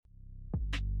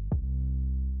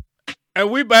And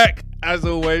we back, as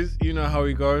always. You know how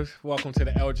it goes. Welcome to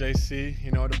the LJC.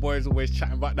 You know, the boys always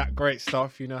chatting about that great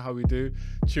stuff. You know how we do.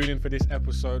 Tune in for this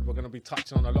episode. We're going to be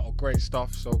touching on a lot of great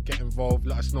stuff. So get involved.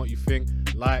 Let us know what you think.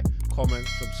 Like, comment,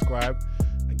 subscribe,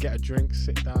 and get a drink.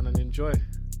 Sit down and enjoy.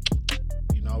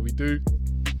 You know how we do.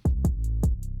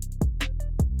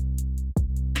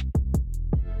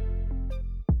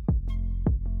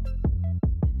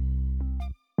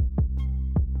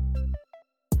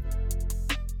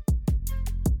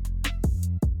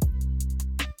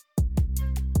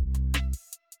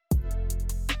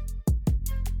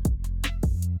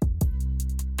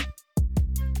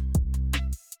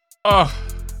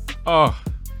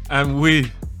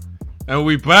 And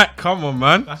we back. Come on,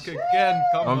 man. Back again.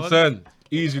 Come on. I'm saying,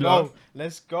 easy love.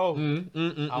 Let's go. How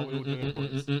we all doing,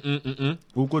 boys?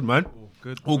 All good, man.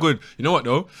 Good. All good. You know what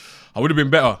though? I would have been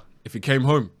better if he came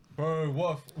home. Bro,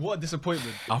 what a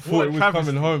disappointment. I thought it was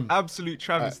coming home. Absolute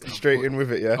travesty. Straight in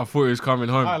with it, yeah. I thought it was coming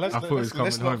home.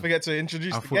 Let's not forget to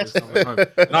introduce the I thought it guest. was coming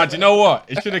home. Nah, do you know what?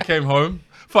 It should have came home.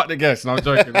 Fuck the guest. No, I'm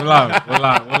joking. We're live.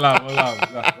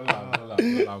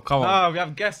 Come on. Nah, we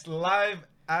have guests live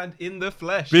and in the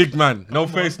flesh. Big man. No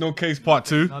face, no case part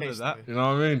 2. None of that. You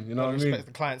know what I mean? You know what I mean? Respect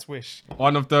the client's wish.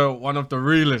 One of the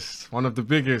realest, one of the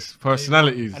biggest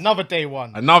personalities. Another day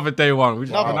one. Another day one. We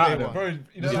just Another run out day of them. one. Bro,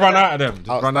 you know, Just run out of them.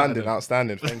 Just run out of them.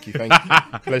 Outstanding. Thank you.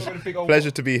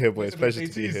 Pleasure to be here, boys. Pleasure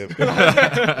to be here.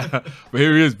 But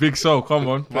here he is, Big Soul. Come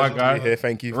on, my Pleasure to guy. be here.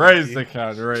 Thank you. Raise the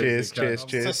can. Cheers. So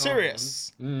Cheers.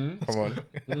 serious. Come on.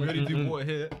 we already do water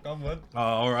here. Come on. Oh,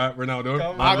 all right, Ronaldo.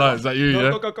 Come I on. like, is that you, yeah?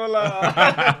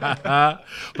 Coca-Cola.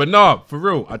 But no, for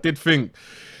real, I did think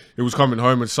it was coming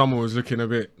home and summer was looking a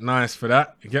bit nice for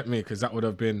that. You get me? Because that would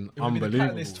have been It would be the unbelievable.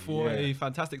 catalyst for a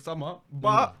fantastic summer.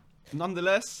 But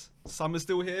nonetheless, summer's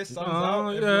still here. Sun's out.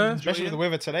 yeah. everyone's Especially with the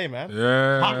enjoying. weather today, man.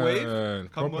 Yeah, Hot wave.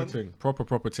 Come proper on. thing,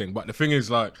 proper thing. But the thing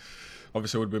is, like,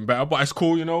 obviously it would have been better, but it's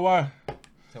cool. You know why?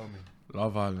 Tell me.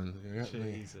 Love Island. You get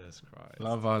me? Jesus Christ.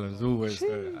 Love Island's always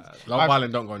there. Love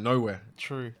Island don't go nowhere.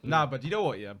 True. Nah, but you know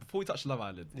what? Yeah, before we touch Love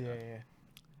Island, Yeah.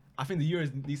 I think the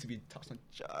Euros needs to be touched on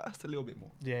just a little bit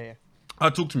more. Yeah.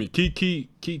 Talk to me.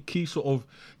 Key sort of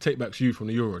take backs you from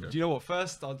the Euro. Then. Do you know what?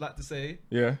 First, I'd like to say,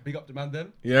 Yeah. big up the man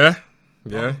them. Yeah.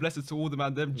 Yeah. Blessed to all the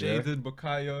man them, Yeah. Jaden,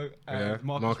 Bukayo, Yeah. and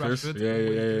Marcus Rashford. Yeah. Always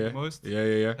doing Yeah. the most.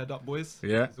 Yeah. Head up, boys.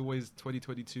 Yeah. It's always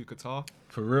 2022 Qatar.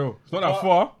 For real. It's not that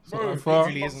far. It's not Bro, that far.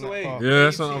 really isn't that away. far. Yeah,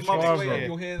 it's not 18 that far, months away, bro. and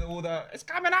you'll hear all that. It's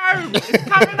coming home. It's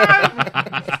coming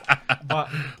home. But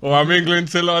Oh, I'm England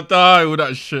till I die. All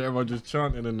that shit. Everyone just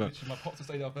chanting and that. literally, my pops are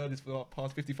saying I've heard this for the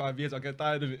past 55 years. I get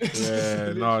tired of it.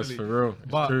 Yeah, no, it's Literally. for real.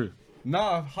 It's But true.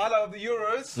 Nah, highlight of the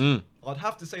Euros. Mm. I'd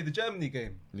have to say the Germany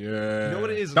game. Yeah. You know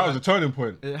what it is, That was a like- turning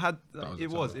point. It had. was It a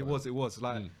was. turning It was.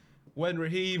 Like when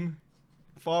Raheem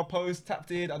far post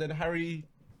tapped in, and then Harry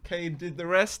Kane did the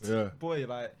rest. Yeah. Boy,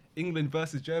 like England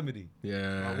versus Germany.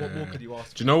 Yeah. Like, what more could you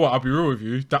ask? Do you know what? I'll be real with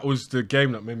you. That was the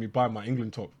game that made me buy my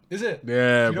England top. Is it?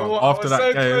 Yeah, You know bro. what? After I was that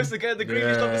so game, close to getting the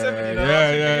Grealish number 7. You know?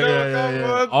 Yeah.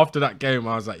 Come on. After that game,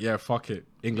 I was like, yeah, fuck it,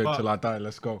 England But- till I die.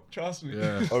 Let's go. Trust me.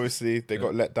 Yeah. Obviously, they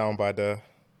got let down by the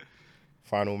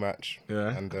final match.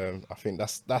 Yeah. And I think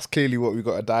that's clearly what we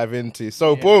got to dive into.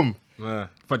 So, boom. Yeah.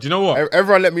 But do you know what?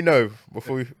 Everyone let me know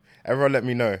everyone let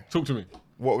me know. Talk to me.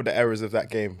 What were the errors of that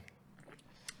game?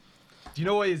 Do you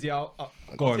know what it is? Yeah,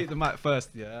 Go I'll on. take the mic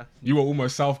first. Yeah. You were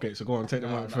almost Southgate, so go on, take the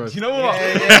mic first. Do you know what?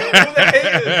 All the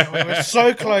haters. We're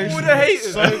so close. All the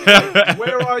haters.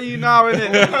 Where are you now,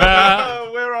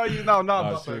 innit? Where are you now? No,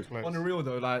 but so close. on the real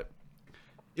though, like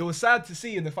it was sad to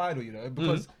see in the final, you know,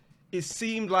 because it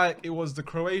seemed like it was the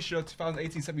Croatia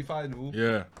 2018 semi-final.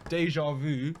 Yeah. Deja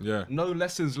vu. Yeah. No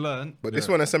lessons learned. But this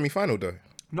one a semi-final though.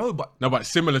 No, but No, but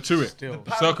similar to it. Still. The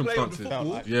pattern of play of the circumstances.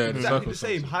 football, Yeah, the exactly the circumstances.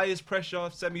 same. Highest pressure,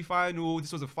 semi-final.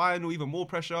 This was a final, even more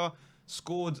pressure.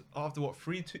 Scored after what?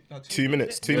 2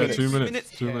 minutes. 2 Yeah, minutes. 2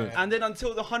 minutes. 2 minutes. And then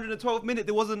until the 112th minute,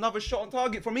 there was another shot on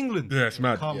target from England. Yeah, it's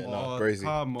mad. Come Yeah, no, on, crazy.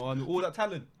 come on, all that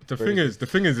talent. The thing is,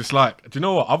 it's like, do you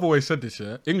know what? I've always said this,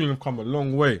 yeah? England have come a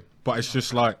long way, but it's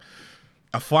just like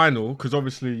a final, because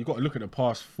obviously you got to look at the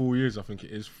past 4 years, I think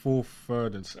it is, 4th,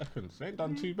 3rd, and 2nd. They ain't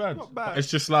done too bad. Not bad. But it's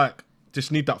just like, just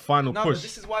need that final No, but push.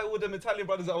 this is why all them Italian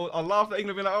brothers are laugh at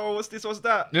England, be like, oh, what's this, what's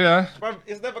that? Yeah. Bruv,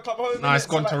 it's never come home. Nah, it's innit?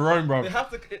 gone to Rome, bruv. They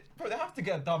have to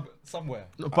get a dub somewhere.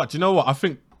 But do you know what? I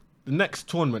think the next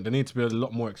tournament, they need to be a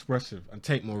lot more expressive and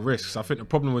take more risks. I think the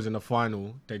problem was in the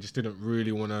final, they just didn't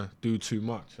really want to do too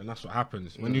much. And that's what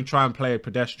happens. When you try and play a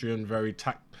pedestrian, very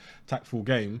tactful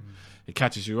game, it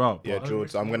catches you out. Yeah, But-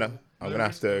 George, I'm gonna have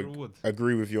risk, no to reward.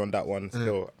 agree with you on that one.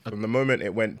 Still, from the moment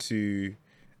it went to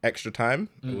extra time,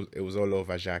 it was all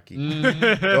over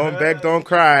Xhaka. Don't beg, don't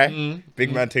cry.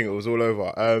 Big man thing, it was all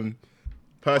over.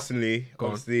 personally, Go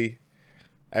on. obviously,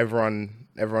 everyone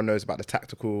knows about the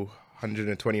tactical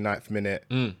 129th minute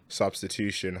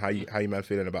substitution. How you man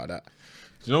feeling about that?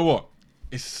 Do you know what?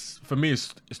 It's for me.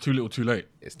 It's too little, too late.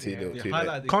 It's too little, Yeah, too highlight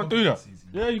late. the Can't do that. competencies.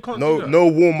 Yeah, you can't. No, do that. no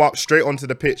warm up, straight onto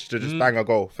the pitch to just bang a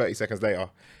goal. 30 seconds later,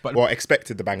 But- well,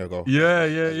 expected to bang a goal. Yeah,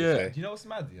 as you yeah. say. Do you know what's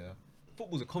mad? Yeah,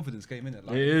 football's a confidence game, innit?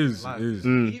 Like, It is, like, it is.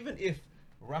 Even if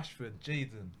Rashford,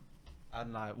 Jadon,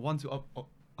 and like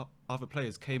other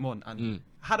players came on and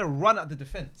had a run at the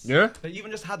defense, Yeah. they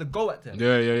even just had a go at them.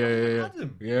 Yeah. Had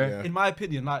them. Yeah, In my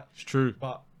opinion, like, it's true.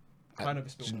 but kind of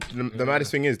The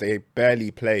maddest thing is they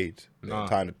barely played Nah.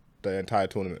 the entire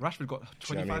tournament. Rashford got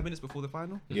 25 I mean? minutes before the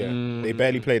final. Yeah, they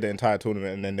barely played the entire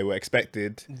tournament, and then they were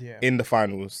expected Yeah. in the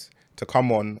finals to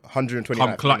come on 129th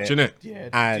Come clutching minute it. Yeah,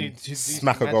 and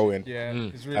smack a goal in. Yeah,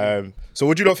 it's really. So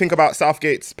what do you not think about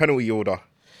Southgate's penalty order?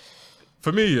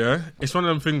 For me, yeah, it's one of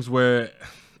them things where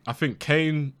I think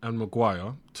Kane and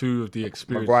Maguire, two of the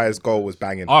experienced. Maguire's goal was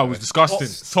banging. Oh, it was disgusting.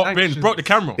 Top bins, Sanctions. broke the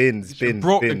camera. Bins, It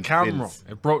broke the bins, camera. bins.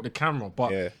 It broke the camera.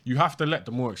 But Yeah. you have to let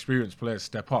the more experienced players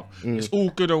step up. It's all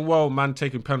good and well, man,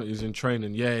 taking penalties in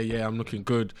training. Yeah, I'm looking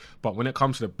good. But when it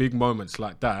comes to the big moments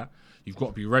like that, you've got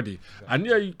to be ready. And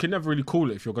yeah, you can never really call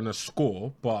it if you're going to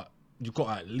score, but you've got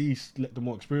to at least let the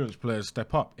more experienced players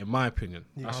step up, in my opinion.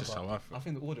 That's just how I feel. I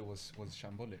think the order was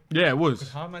shambolic. Yeah, it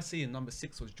was. How am I seeing number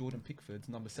 6 was Jordan Pickford,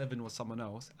 number 7 was someone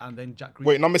else, and then Jack Grealish?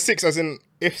 Wait, number 6, as in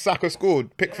if Saka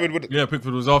scored, Pickford would. Yeah,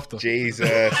 Pickford was after. Jesus,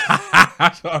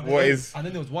 what is? And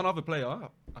then there was one other player,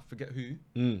 I forget who,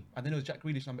 and then there was Jack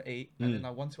Grealish, number 8, and then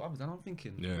I won 2 others, and I'm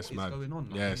thinking, Yeah, it's what is mad. going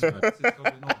on? Yeah, Like, it's mad. what is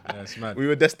going on? Yeah, it's mad. We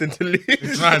were destined to lose.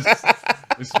 It's mad.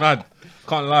 It's mad.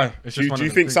 Can't lie. It's just Do one you of them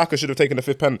think things. Saka should have taken the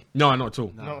 5th pen? No, not at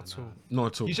all. Not at all. Not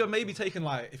at all. He should have maybe taken,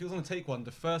 like, if he was going to take one,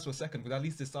 the first or second, because at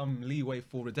least there's some leeway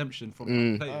for redemption from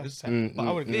the players. But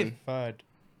I would give. Third.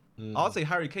 I'd say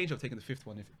Harry Kane should have taken the 5th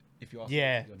one if you ask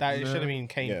Yeah, me. that it should have been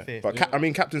Kane Yeah, fifth. but I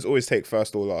mean, captains always take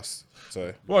first or last.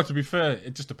 So Well, to be fair,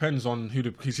 it just depends on who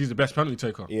because he's the best penalty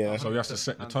taker. Yeah. So he has to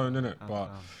set the tone, innit?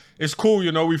 But it's cool,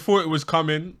 you know. We thought it was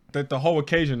coming. The whole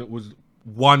occasion, it was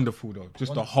wonderful though.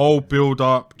 Just the whole build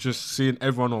up, just seeing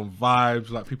everyone on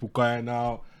vibes, like people going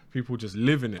out, people just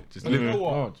living it, just But you living know it.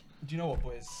 what? hard. Do you know what,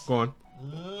 boys? Go on.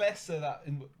 Less of that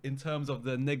in terms of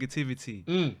the negativity.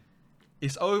 Mm.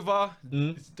 It's over.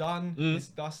 It's done. It's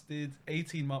dusted.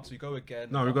 18 months, we go again.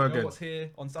 No, we But go you know again. what's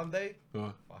here on Sunday?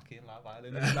 Go. Fucking Love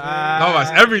Island. No, it's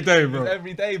every day, bro.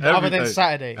 Every day, bro. Every Other than day.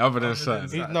 Saturday. Other than than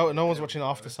Saturday. Saturday. No one's watching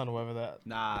After Sun or whatever that.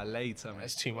 Nah, later, man.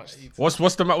 It's too much. What's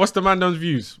the man done's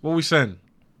views? What we saying?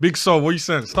 Big Soul, what are you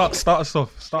saying? Start us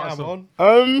off. Start Yeah, us I'm off.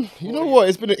 on. you know what?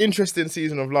 It's been an interesting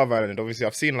season of Love Island. Obviously,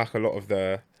 I've seen like a lot of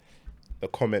the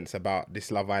comments about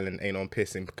this Love Island ain't on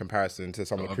piss in comparison to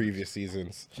some of the previous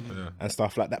seasons and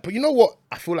stuff like that. But you know what?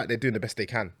 I feel like they're doing the best they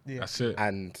can. That's it.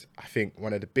 And I think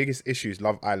one of the biggest issues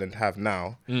Love Island have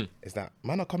now is that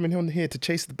man are coming on here to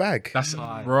chase the bag. That's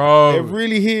Aye. bro. They're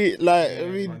really here. Like,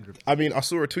 I mean, I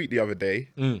saw a tweet the other day,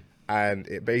 and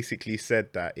it basically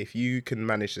said that if you can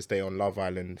manage to stay on Love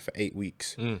Island for 8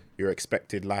 weeks, your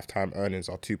expected lifetime earnings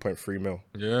are 2.3 mil.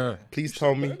 Yeah. Please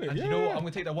tell me. And you know what? I'm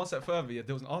gonna take that one step further. Yeah,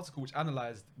 there was an article which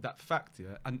analysed that fact.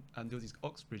 Yeah, and there was these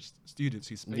Oxbridge students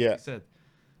who basically Yeah. said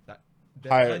that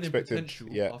their Higher earning expected, potential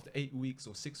yeah. after 8 weeks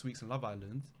or 6 weeks in Love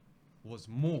Island was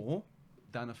more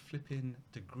than a flipping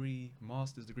degree,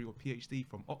 master's degree or PhD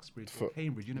from Oxbridge or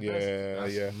Cambridge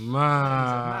University. Yeah.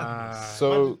 Man.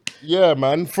 So yeah,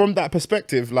 man. From that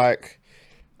perspective, like,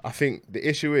 I think the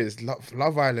issue is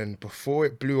Love Island before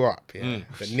it blew up. Yeah,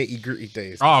 the nitty gritty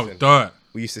days. Oh, listen, dirt.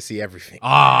 we used to see everything.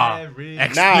 Every-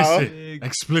 Explicit.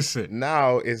 Explicit.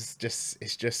 Now it's just.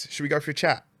 Should we go for a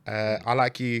chat? I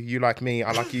like you, you like me.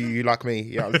 I like you, you like me.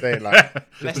 You know what I'm saying? Like,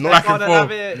 Let's it's back and on and forth.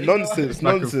 have it. nonsense,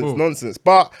 back and forth. nonsense.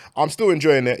 But I'm still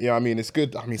enjoying it. You know what I mean? It's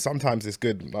good. I mean, sometimes it's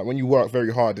good. Like when you work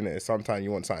very hard in it, sometimes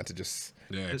you want something to just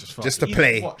Yeah, just fuck to it. Easy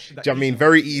play. watch, Do you that know what I mean? easy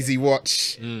Very easy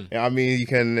watch. You know what I mean? You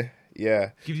can, yeah.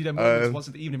 Gives you them moments once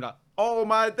in the evening, like, oh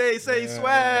my day, say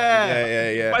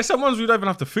swear. Yeah. But it's some ones we don't even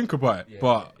have to think about it.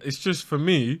 But it's just for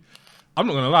me, I'm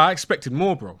not gonna lie, I expected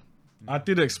more, bro. I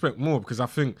did expect more because I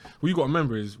think what you got to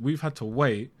remember is we've had to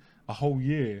wait a whole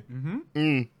year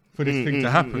for this thing to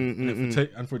happen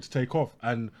and for it to take off.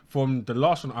 And from the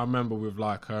last one I remember with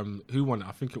like who won it?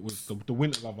 I think it was the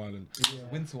Winter Love Island.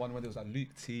 Winter one when there was like Luke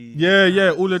T.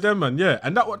 Yeah, all of them, man. Yeah,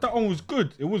 and that one was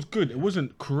good. It was good. It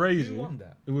wasn't crazy. Who won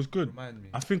that? It was good. Remind me.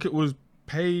 I think it was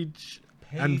Paige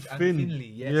and Finn. Finley,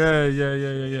 yes.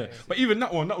 Yeah. But even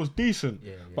that one, that was decent.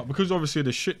 Yeah. But because obviously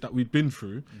the shit that we'd been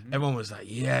through, everyone was like,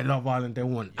 yeah, Love Island, they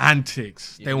want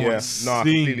antics. They want Yeah, no, I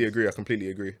completely scenes. agree. I completely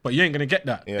agree. But you ain't going to get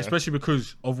that. Yeah. Especially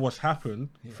because of what's happened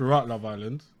throughout Love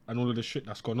Island and all of the shit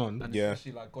that's gone on. And Yeah.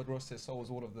 especially like God Ross says, so was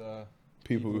all of the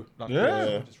People, like,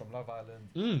 Yeah. just from Love Island.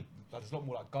 Mm. Like, there's a lot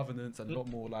more like governance and a lot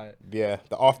more like. yeah,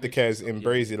 the aftercares in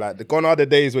Brazy. Like, the gone are the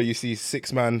days where you see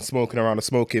 6 man smoking around a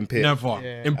smoking pit. Never.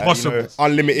 Yeah. Impossible. You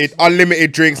know,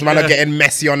 unlimited drinks. Man are getting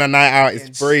messy on a night out.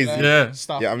 It's Brazy. Yeah.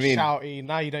 Stuff, Yeah, I mean- shouty.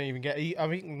 Now you don't even get. I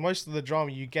mean, most of the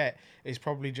drama you get is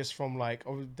probably just from like.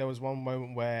 Oh, there was one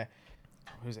moment where,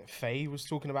 who was it? Faye was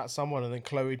talking about someone, and then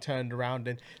Chloe turned around,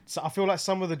 and so I feel like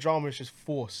some of the drama is just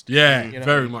forced. Yeah, You know?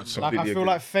 very much so. Like I Completely feel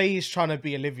agree. like Faye is trying to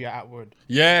be Olivia Atwood.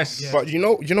 Yes. But you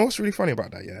know what's really funny about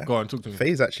that, yeah? Go on, talk to me.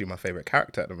 Faye's actually my favorite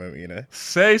character at the moment, you know?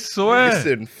 Say swear.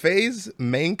 Listen, Faye's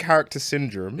main character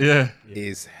syndrome Yeah.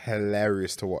 is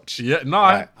hilarious to watch. Yeah, no,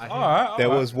 Like, all right. There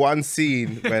was one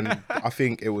scene when I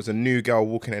think it was a new girl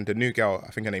walking in. The new girl,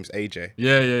 I think her name's AJ.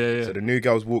 Yeah. So the new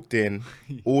girls walked in.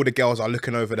 All the girls are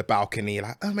looking over the balcony,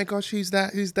 like, oh my gosh, who's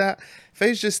that? Who's that?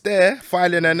 Faye's just there,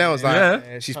 filing her nails. Like,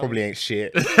 Yeah. she's probably ain't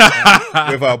shit. With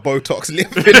her Botox lip.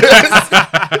 Do you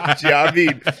know what I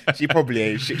mean? She probably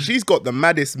ain't shit. She's got the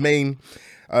maddest main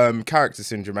character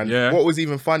syndrome. And Yeah. what was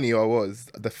even funnier was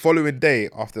the following day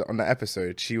after on the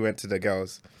episode, she went to the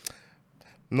girls.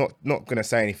 Not gonna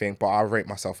say anything, but I rate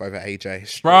myself over AJ.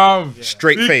 Bruv.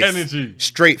 Straight Big face, energy.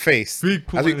 straight face, Big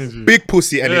I think energy. big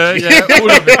pussy Yeah, energy.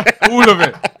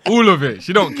 all of it.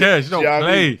 She don't care. She don't Yeah, I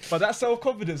play. mean- But that self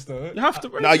confidence though. You have to.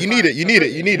 rate No, it. you need it. You need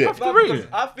it. You need it. have to rate because it.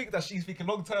 I think that she's thinking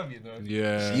long term, you know.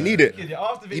 Yeah. You need it. Yeah,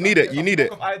 after You need it. You need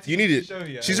it. You need it. Show,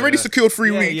 yeah. She's already secured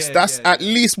 3 Yeah, weeks. yeah, That's yeah, at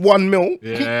least 1 mil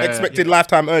Yeah. expected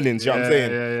lifetime earnings. You know what I'm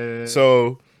saying? Yeah.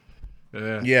 So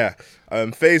Yeah. yeah,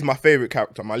 Faye's my favorite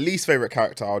character. My least favorite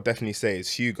character, I'll definitely say, is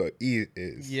Hugo. He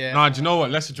is Yeah. Nah, do you know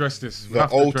what? Let's address this. We the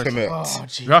have to address ultimate, it. Oh,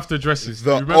 gee. We have to address this. the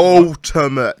You remember?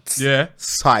 ultimate Yeah.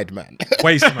 sideman.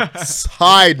 Waste man.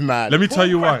 Sideman. Let me tell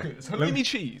you why. Halloumi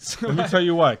cheese. Let me tell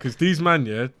you why. Because these man,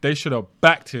 yeah, they should have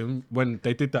backed him when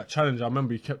they did that challenge. I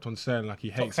remember he kept on saying like he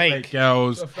hates Fake. fake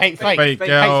girls, Hate fake fake.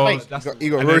 girls. That's He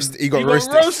got And then roasted. He got He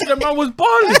roasted. got roasted. The man was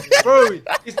balling. bro.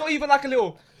 It's not even like a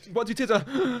little. What do you tell?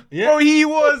 Bro, he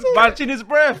was catching his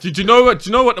breath. Do you know what? Do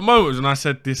you know what the moment was when I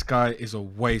said this guy is a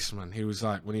waste man? He was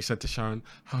like when he said to Sharon,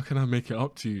 "How can I make it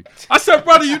up to you?" I said,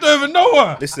 "Brother, you don't even know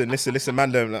her." Listen,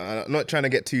 man. I'm not trying to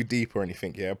get too deep or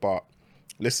anything, yeah. But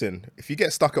listen, if you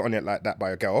get stuck on it like that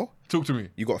by a girl, Talk to me.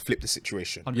 you got to flip the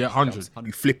situation. Yeah, 100.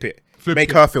 You flip it. Flip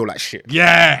Make it. her feel like shit.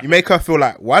 Yeah, You make her feel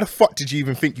like, why the fuck did you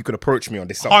even think you could approach me on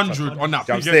this subject? 100 on that. You know what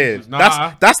I'm big saying? energy.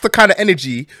 Nah. That's the kind of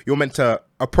energy you're meant to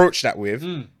approach that with.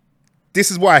 This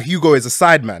is why Hugo is a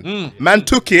sideman. Man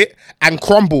took it and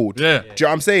crumbled. Yeah. Do you know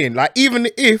what I'm saying? Like, even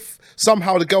if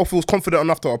somehow the girl feels confident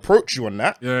enough to approach you on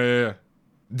that, Yeah.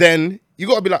 then you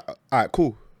got to be like, all right,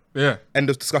 cool. Yeah. End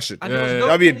of discussion. And Yeah, there was yeah. no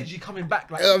I mean- energy coming back.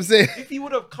 Like, You know what I'm saying? if he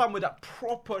would have come with that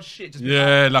proper shit, just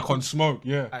Yeah, like on smoke.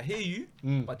 Yeah. I hear you,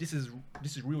 but this is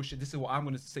real shit. This is what I'm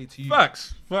gonna say to you.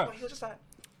 Facts. But you're just like,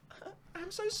 I'm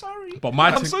so sorry. But my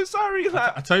I'm thing- so sorry.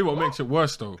 Like, I tell you what makes it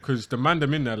worse though, because the man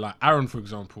them in there, like Aaron, for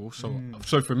example.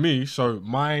 So for me,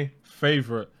 my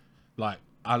favorite, like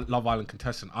Love Island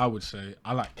contestant, I would say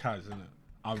I like Kaz, innit?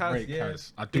 I Kaz, rate yeah.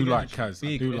 Kaz. I do Big like energy, Kaz. I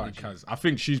big do like energy. Kaz. I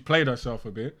think she's played herself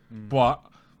a bit, but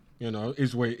you know,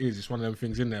 is what it is. It's one of them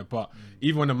things in there. But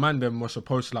even when the man them was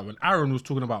supposed to, like when Aaron was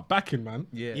talking about backing, man.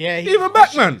 Yeah. Even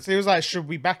back, man. So he was like, "Should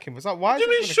we back him?" Was like, "Why?" You is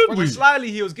mean he should gonna- we?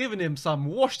 slightly, he was giving him some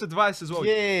washed advice as well.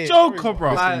 Yeah. Joker,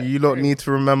 bro. Like, You lot need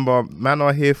to remember, man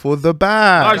are here for the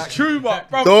bag. That's true, but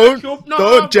bro, Don't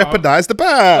bro. jeopardize the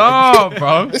bag. Nah,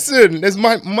 bro. Listen, there's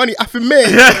my money I can make.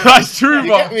 Yeah, that's true,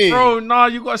 but get me? bro, nah,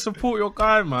 you gotta support your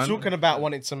guy, man. Talking about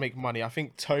wanting to make money, I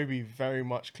think Toby very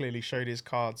much clearly showed his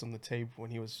cards on the table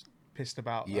when he was pissed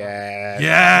about. Yeah.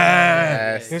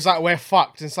 Yeah. He was like, "We're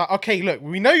fucked." It's like, okay, look,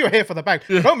 we know you're here for the bag.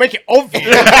 Don't make it obvious.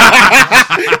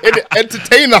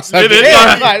 Entertain us. a It bit. is, Yeah,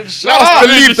 man. like, shut Let us up.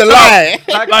 believe the lie.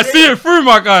 Like, see it through,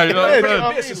 my guy. You know what I'm Yeah, saying? yeah. a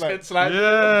bit of suspense, like,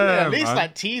 Yeah, At least man.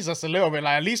 like tease us a little bit,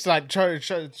 like at least like show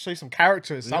some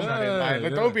characters, something. Yeah, Like, yeah.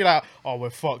 don't be like, "Oh, we're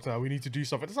fucked now. We need to do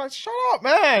something." It's like, shut up,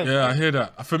 man. Yeah, I hear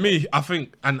that. For me, I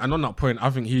think, and on that point, I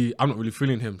think I'm not really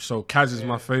feeling him. So Kaz is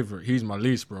my favorite. He's my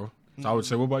least, bro. So I would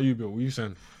say, what about you, Bill? What are you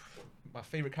saying? my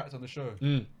favorite character on the show.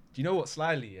 Do you know what?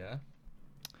 Slyly, yeah.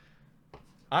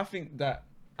 I think that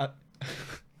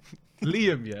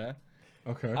Liam, yeah.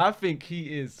 Okay. I think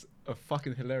he is a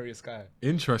fucking hilarious guy.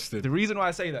 Interested. The reason why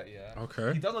I say that, yeah.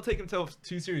 Okay. He does not take himself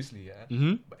too seriously, yeah.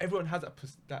 Mhm. But everyone has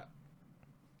that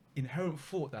inherent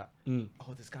thought that,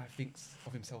 oh, this guy thinks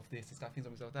of himself this guy thinks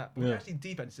of himself that. But when you're actually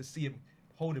deep and just to see him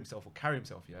hold himself or carry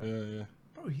himself, Yeah.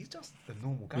 bro, he's just the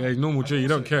normal guy. Yeah, he's normal And G. You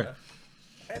don't also, care.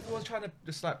 Everyone's trying to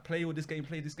just like play all this game,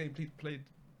 play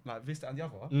like this, that, and the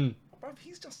other. Bro,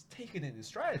 he's just taking it in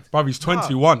stride. Bro, he's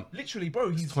 21. Literally, bro,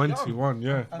 he's 21,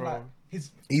 young. yeah. And like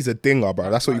his He's a dinger,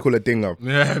 bro. That's what you call a dinger.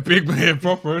 Yeah, big man,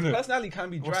 proper, isn't it? personality can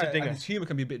be What's dry, the dinger? and his humor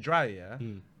can be a bit dry, yeah.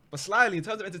 But slightly, in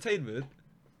terms of entertainment,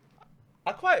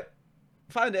 I quite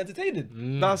find it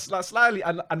entertaining. That's like slightly,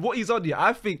 and what he's on here,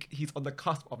 I think he's on the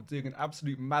cusp of doing an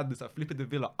absolute madness of flipping the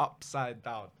Villa upside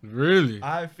down. Really?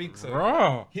 I think so.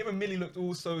 Bro. Him and Millie looked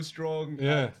all so strong.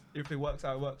 Yeah. and if it works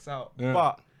out, it works out. Yeah.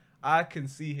 But I can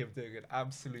see him doing an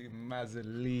absolute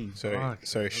mazzle.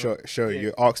 Sorry, show.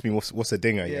 You asked me what's a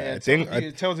dinger? Yeah,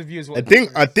 Tell the viewers what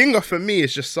a dinger for me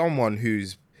is just someone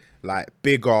who's like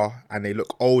bigger and they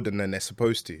look older than they're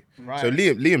supposed to. Right. So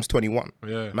Liam's 21.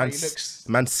 Yeah. man's He looks-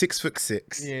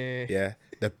 6'6". Yeah. yeah.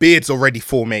 The beard's already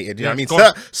formatted. You know what I mean? it's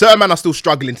gone. Certain men are still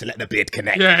struggling to let the beard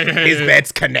connect. Yeah, His yeah.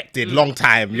 beard's connected, long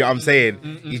time. You know what I'm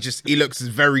saying? He looks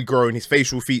very grown. His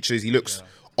facial features, he looks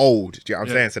old. Do you know what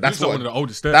I'm saying? So He that's looks like what one of the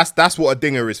oldest there. that's what a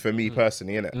dinger is for me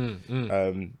personally,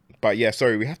 innit? But yeah,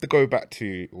 sorry, we have to go back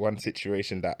to one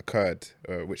situation that occurred,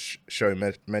 which Show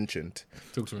mentioned,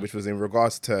 Talk to me. which was in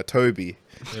regards to Toby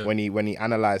when he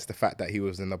analysed the fact that he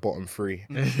was in the bottom three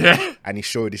and he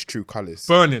showed his true colours.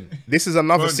 Burning. This is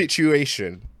another Burning.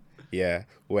 situation,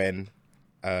 when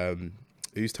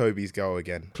who's Toby's girl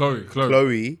again?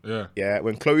 Chloe. Yeah.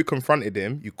 When Chloe confronted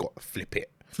him, you got to flip it.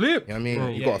 Flip. You know what I mean? Bro.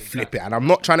 You got to flip it. And I'm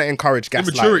not trying to encourage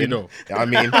gaslighting. Immaturity, though. You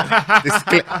know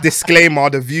what I mean? Disclaimer,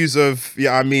 the views of, you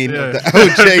know what I mean, Yeah. of the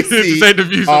LJC. Say the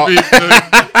views are- of me.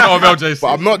 Not of LJC. But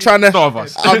I'm not trying to. Not of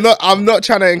us. I'm not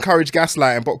trying to encourage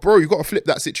gaslighting. But bro, you got to flip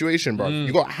that situation, bro.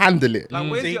 You got to handle it.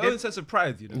 Like, where's So your he own did- sense of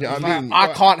pride? You know. You know what Like, I mean? I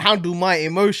can't handle my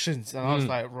emotions, and I was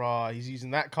like, "Rah, he's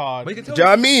using that card." But you can tell Do you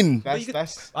know what I mean? but you can-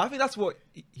 That's I think that's what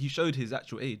he showed his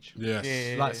actual age. Yes.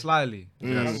 Yeah. Like slyly.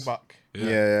 young buck.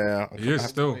 Yeah. He is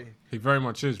still. He very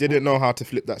much is. Didn't know how to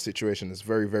flip that situation. It's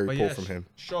very, very But poor yeah, from him.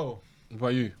 Show. What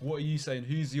about you? What are you saying?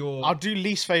 Who's your? I'll do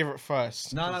least favorite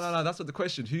first. No. That's not the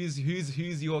question. Who's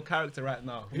your character right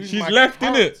now? Who's She's my left,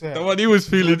 innit? character? The one he was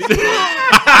feeling.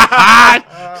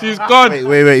 She's gone.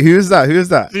 Wait. Who's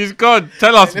that? She's gone.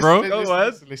 Tell us, bro.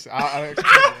 Listen, I'll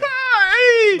explain it.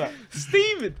 Hey,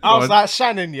 Steven. I was like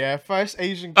Shannon, yeah, first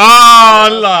Asian. Oh, I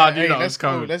was Lord. like, You know let's it's go,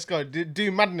 coming. let's go.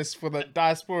 Do madness for the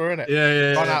diaspora, innit?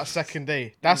 Yeah. Gone out second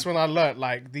day. That's when I learned,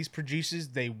 like, these producers,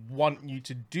 they want you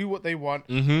to do what they want.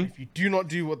 If you do not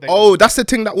do what they Oh, that's the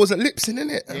thing that wasn't Lipson,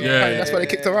 innit? Yeah, That's why they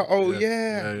kicked her out. Oh,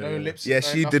 yeah. no lips. Yeah, no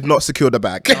she nothing. did not secure the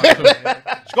bag. She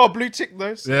got a blue tick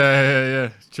though. So Yeah.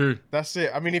 True. that's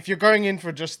it. I mean, if you're going in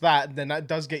for just that, then that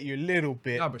does get you a little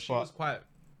bit. No, but she was quite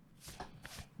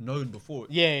known before.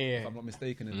 Yeah. If I'm not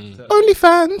mistaken.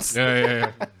 OnlyFans.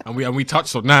 Yeah. And we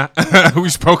touched on that. We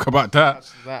spoke about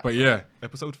that. that. But yeah.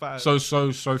 Episode 5.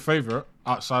 So favorite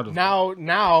outside of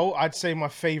Now, I'd say my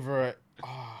favorite.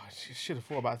 I should have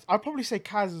thought about it. I'd probably say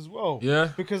Kaz as well. Yeah.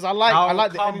 Because I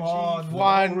like the energy. One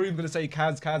Fun. room gonna say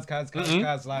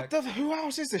Kaz. Like Who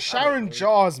else is there? Sharon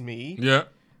jars me. Yeah.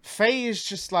 Faye is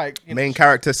just like Main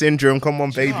character syndrome. Come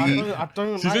on, baby. I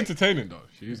don't She's like, entertaining though.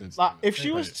 She is entertaining. like if she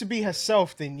was to be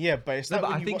herself, then yeah. But it's no, like but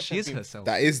when I you think watch she her is thing- herself.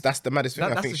 That's the maddest thing. I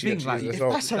That's think the she thing, actually like, is if as If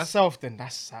well. that's herself, then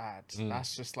that's sad.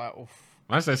 That's just like, oof.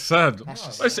 I say sad.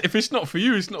 If it's not for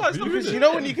you, it's not for you. Because innit? you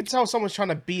know when you can tell someone's trying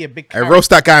to be a big Hey, character, roast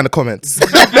that guy in the comments.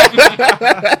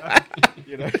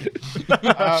 you know?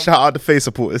 Shout out the face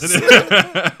supporters. Who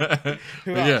But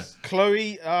yeah. else?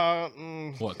 Chloe,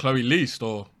 What, Chloe least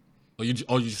or you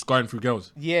just going through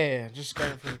girls? yeah, just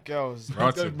going for the girls.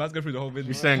 Right. Man's go through the whole video.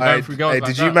 You saying Hey, going through girls? hey, like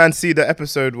did that? you man see the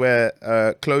episode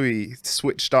where Chloe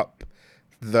switched up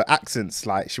the accents?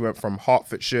 Like she went from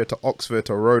Hertfordshire to Oxford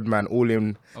to Roadman all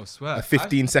in Oh, swear. a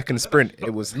 15-second sprint.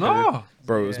 It was No.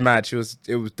 bro. It was mad. It was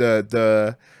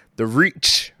the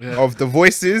reach of the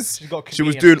voices. got She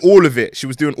was comedian doing all of it. She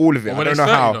was doing all of it. I Were they don't know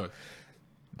 30 how. though?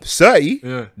 30?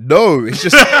 Yeah. No, it's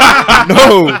just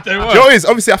no. They You were. know what it is?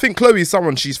 Obviously, I think Chloe is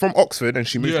someone. She's from Oxford and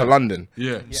she moved Yeah. to London.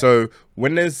 Yeah. So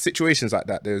when there's situations like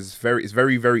that, it's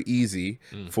very very easy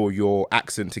for your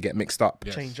accent to get mixed up.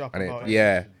 Yes. Change up. And about it.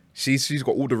 yeah, she's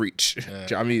got all the reach. Do you know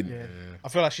what I mean? Yeah. I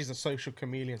feel like she's a social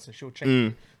chameleon, so she'll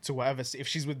change to whatever. If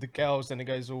she's with the girls, then it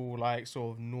goes all like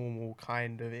sort of normal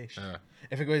kind of ish. Yeah.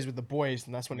 If it goes with the boys,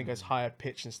 then that's when it goes higher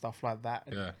pitch and stuff like that.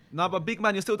 Yeah. Nah, but big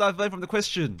man, you're still diverting from the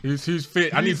question. Who's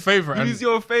fit? I need favorite. who's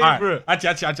your favourite? Alright,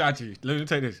 Actually, let me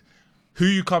take this. Who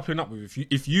you coupling up with?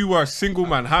 If you were a single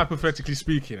man, hypothetically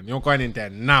speaking, and you're going in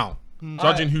there now,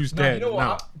 judging who's No, there you know now.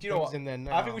 what? Do you know Who's what? in there I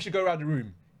now? think we should go around the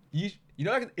room. You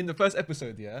know, like in the first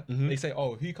episode, yeah, they say,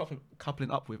 "Oh, who you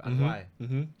coupling up with and why?"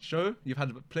 Show you've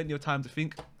had plenty of time to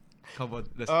think. Come on,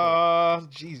 let's go.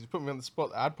 Jeez, put me on the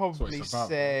spot. I'd what probably it's about,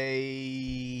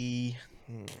 say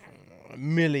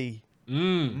Millie.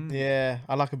 Mm. Yeah,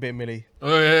 I like a bit of Millie.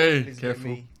 Oh, hey, Please let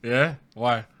careful. me. Yeah?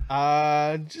 Why?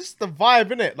 Just the vibe,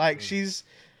 innit? Like she's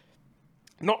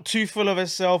not too full of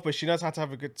herself, but she knows how to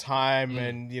have a good time,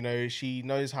 and you know she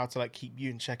knows how to like keep you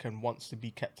in check and wants to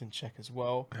be kept in check as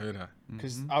well. I hear that.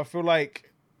 Because I feel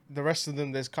like the rest of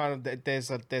them, there's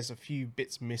a few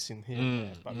bits missing here, and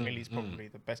there, but Millie's probably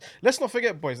the best. Let's not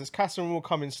forget, boys. There's Catherine Wall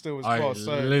coming still as well.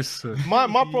 So listen. my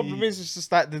problem is it's just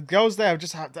that the girls there,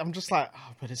 I'm just like,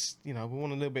 oh, but it's we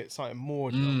want a little bit something more.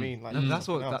 Do you know what I mean? Like That's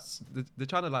what something else. they're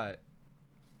trying to like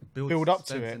Build up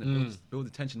to suspense it. and build the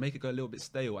tension, make it go a little bit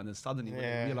stale, and then suddenly when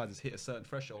Yeah. you realize it's hit a certain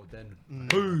threshold, then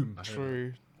boom.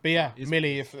 True. But yeah, It's-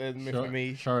 Millie for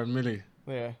me. Sharon Millie.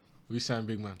 Yeah. What you saying,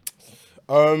 big man?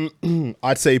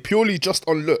 I'd say purely just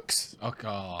on looks.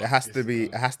 Okay. It has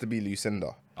to be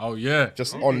Lucinda. Oh, yeah.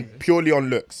 Just on purely on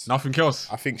looks. Nothing else.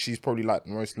 I think she's probably like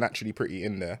the most naturally pretty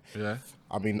in there. Yeah.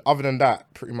 I mean, other than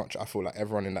that, pretty much I feel like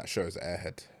everyone in that show is an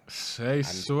airhead. Say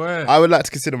swear. I would like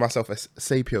to consider myself a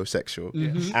sapiosexual,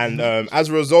 and as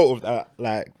a result of that,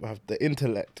 like the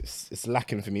intellect is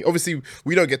lacking for me. Obviously,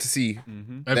 we don't get to see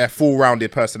their full-rounded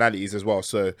personalities as well,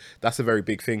 so that's a very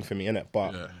big thing for me, innit?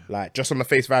 But like just on the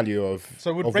face value of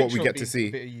So would what Rachel we get be to a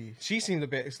see. bit of you? She seemed a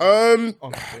bit. Do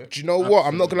you know what?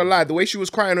 I'm not gonna lie. The way she was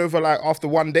crying over like after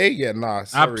one day, yeah, nah,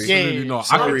 sorry, Absolutely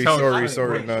not. I Sorry, can tell.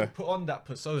 sorry, no. Put on that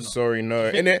persona. sorry, no.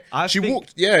 In it, I she think-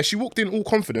 walked in all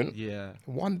confident. Yeah.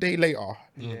 One day later,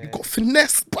 you got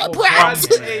finessed by Brad.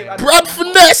 Brad. Brad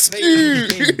finessed you.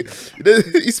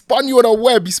 He spun you on a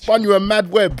web. He spun you a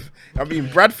mad web. I mean,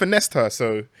 Brad finessed her.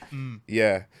 So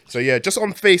yeah. So yeah, just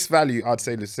on face value, I'd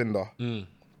say Lucinda.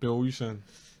 Bill, what you saying?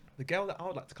 The girl that I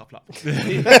would like to couple up.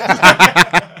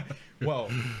 Well,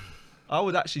 I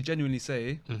would actually genuinely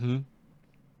say,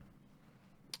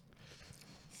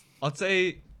 I'd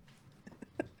say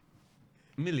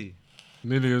Millie.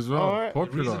 Millie as well. Alright. The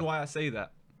Popular. reason why I say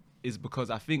that is because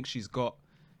I think she's got.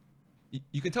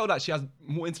 You can tell that she has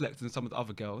more intellect than some of the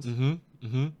other girls.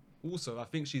 Also, I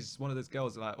think she's one of those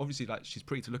girls that, like, obviously, like, she's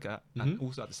pretty to look at, and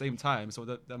also at the same time, some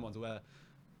of them ones where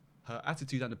her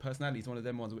attitude and the personality is one of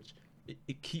them ones which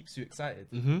it keeps you excited,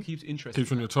 keeps you interested, Keeps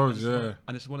you on your toes, and yeah.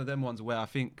 And it's one of them ones where I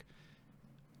think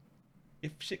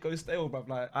if shit goes stale, bruv,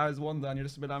 like, I was wonder, and you're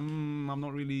just a bit like, I'm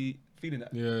not really feeling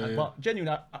that. Yeah. But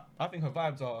genuinely, I think her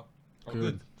vibes are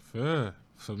good. Fair.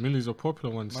 So Millie's a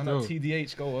popular one Man, still. that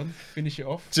TDH, go on, finish it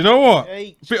off. Do you know what?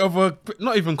 Hey. Bit of a,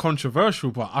 not even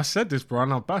controversial, but I said this, bro,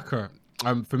 and I'll back her.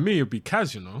 For me, it'd be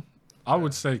Kaz, you know. I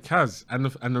would say Kaz.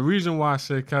 And the reason why I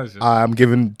say Kaz, I'm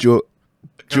giving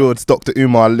George Dr.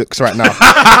 Umar looks right now.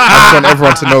 I just want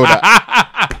everyone to know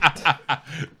that.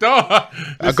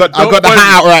 I got the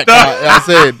hat out right now. You know what I'm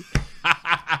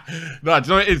saying? No, do you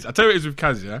know what it is? I tell you what it is with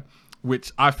Kaz, yeah?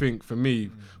 Which I think, for me,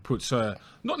 puts her,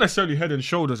 not necessarily head and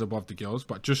shoulders above the girls,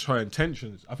 but just her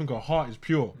intentions. I think her heart is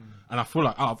pure. And I feel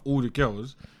like out of all the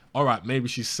girls, all right, maybe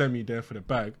she's semi there for the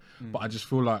bag, but I just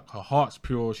feel like her heart's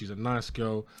pure, she's a nice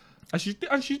girl, and she's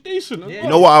decent. as Yeah. You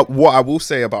know what I will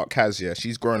say about Kaz, yeah?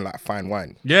 She's growing like fine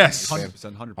wine. Yes.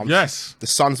 100%. Yes. The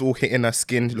sun's all hitting her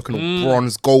skin, looking all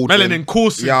bronze, golden. Melanin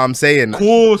coursing. Yeah, I'm saying.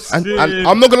 Coursing. And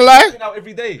I'm not gonna lie. Out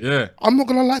every day. Yeah. I'm not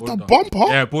gonna lie. The Bunda. bumper.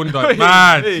 Yeah, Bunda.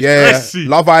 Man. Yeah, Messy.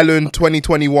 Love Island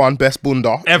 2021 best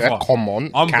bunda Ever. Yeah, come on,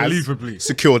 Kaz Unbelievably.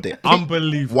 secured it.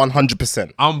 Unbelievable.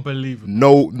 100%. Unbelievable.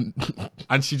 No,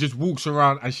 And she just walks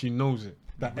around and she knows it.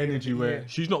 That energy where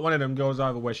she's not one of them girls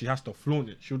either where she has to flaunt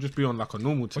it. She'll just be on like a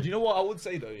normal But team. you know what I would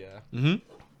say though, yeah?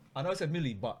 I know I said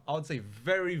Millie, but I would say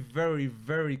very, very,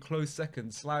 very close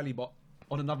second, slightly, but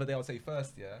on another day I would say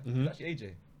first, yeah? It's actually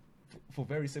AJ. For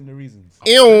very similar reasons.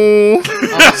 ew.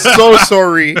 I'm so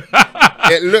sorry.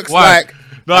 It looks Why?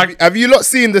 like. Have you lot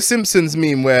seen the Simpsons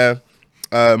meme where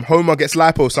Homer gets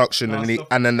liposuction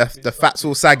and then the fat's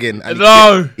all sagging and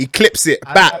No. he clips it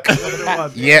back?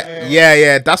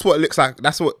 Yeah. That's what it looks like.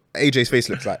 That's what AJ's face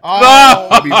looks like.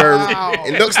 I'll be very,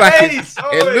 it looks like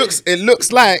it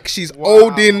looks like she's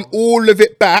holding all of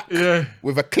it back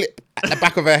with a clip at the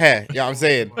back of her hair. You know what I'm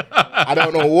saying? I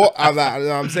don't know what I'm like, you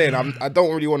know what I'm saying. I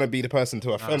don't really want to be the person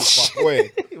to offend, but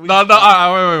wait. No,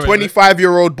 wait.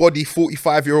 25-year-old body,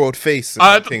 45-year-old face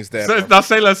and things there. So, bro. now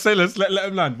say less. Let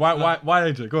him land. Why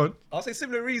AJ? Go on. I'll say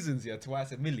similar reasons, yeah, to why I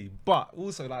said Millie, but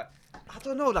also like, I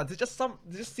don't know, like, there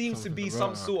just seems to be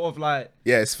some sort of like,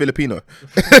 Yeah, it's Filipino.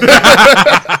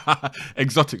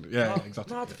 Exotic. Yeah,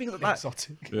 exotic. no, the thing that like,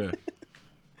 Exotic. Yeah.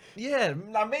 Yeah,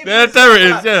 like maybe. Yeah, it's there it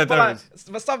like- is, yeah, but there like, it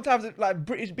But sometimes like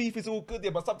British beef is all good, yeah.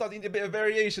 But sometimes you need a bit of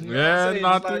variation. You know Yeah, what I'm saying?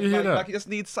 nah, It's I do like, hear like, that. like you just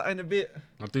need something a bit.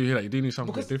 I do hear that. You do need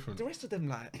something Because different. the rest of them,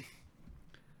 like,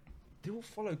 they all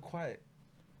follow quite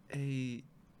a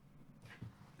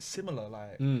similar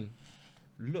like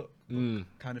look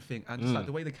kind of thing, and just like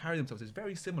the way they carry themselves is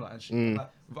very similar. And like,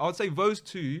 I would say those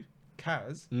two,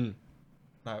 Kaz,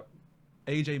 like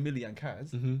AJ Millie and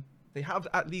Kaz, they have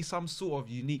at least some sort of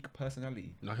unique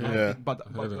personality. I hear I that. think, but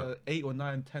I hear the 8 or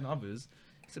 9, 10 others,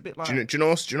 it's a bit like. Do you know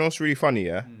what's really funny?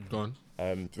 Yeah, Go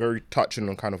on. very touching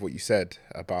on kind of what you said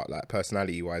about like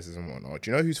personality wise and whatnot.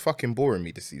 Do you know who's fucking boring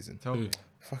me this season? Tell me.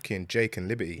 Fucking Jake and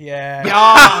Liberty. Yeah. Do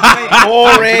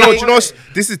you know what's-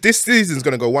 this season's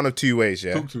gonna go one of two ways.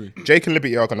 Yeah, Talk to me. Jake and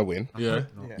Liberty are gonna win. Yeah.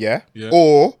 Yeah? Yeah.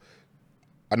 Or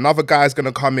another guy's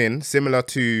gonna come in similar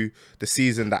to the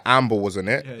season that Amber was on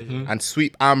it and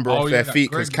sweep Amber Oh, off yeah, their that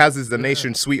feet because Greg- Kaz is the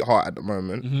nation's sweetheart at the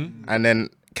moment. And then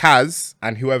Kaz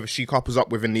and whoever she couples up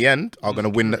with in the end are gonna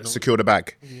win, secure the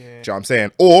bag. Do you know what I'm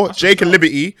saying? Or Jake and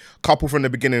Liberty, couple from the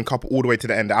beginning, couple all the way to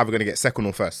the end. They're either gonna get second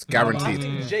or first, But I guaranteed.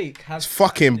 think Jake has It's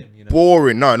fucking him, you know?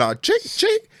 boring. No,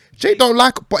 Jake don't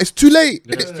like, but it's too late.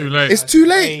 It's too late. It's too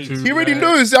late. Too He already late.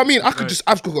 knows. I mean, I've just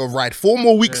got to ride 4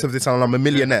 more weeks of this and I'm a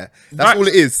millionaire. That's all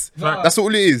it is. That's all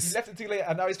it He is. left it too late,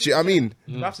 and now it's. Do you know what I mean?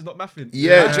 Maths is not mathing.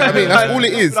 Yeah, do you know what I mean? That's all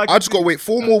it is. Like- I just got to wait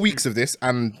 4 more weeks of this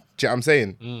and do you know what I'm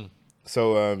saying?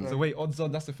 So, So wait, odds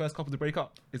on that's the first couple to break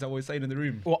up. Is that what we're saying in the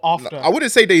room? Or after. I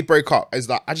wouldn't say they break up. It's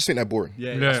like, I just think they're boring.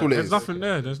 Yeah, Yeah, That's all it there's is. nothing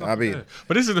there. There's nothing mean- there.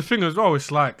 But this is the thing as well.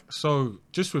 It's like, so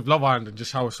just with Love Island and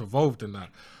just how it's evolved in that,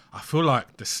 I feel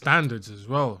like the standards as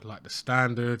well, like the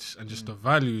standards and just the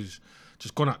values,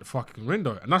 just gone out the fucking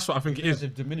window. And that's what I think it is.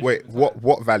 They've diminished Wait, over time.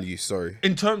 what value? Sorry.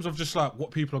 In terms of just like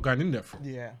what people are going in there for.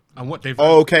 Yeah. And what they've.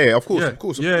 Oh, okay. Of course, yeah, of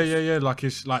course. yeah. Like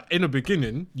it's like in the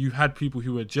beginning, you had people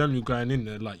who were generally going in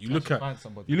there. Like you look to at, find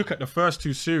somebody. you look at the first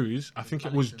 2 series. I think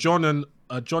it was John and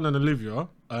Olivia,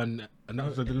 and that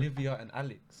was the Olivia and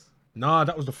Alex. Nah,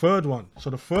 that was the third one. So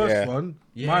the first Yeah. one,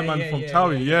 Yeah, my man yeah, from yeah,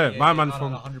 Towie, yeah, my yeah, man no,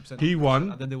 from no, 100%. he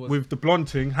won And then there was- with the blonde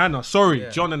thing, Hannah. Sorry, Yeah.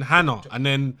 John and Hannah, and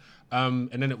then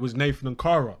it was Nathan and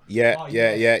Cara. Yeah.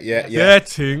 Their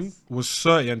thing was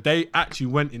certain, and they actually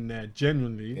went in there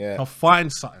genuinely Yeah. to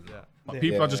find something. Yeah. But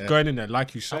people Yeah, are just yeah. going in there,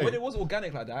 like you And say. when it was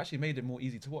organic like that, actually made it more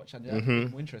easy to watch and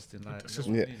more interesting. Like, you know what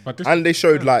I Yeah. mean? But this, And they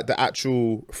showed like the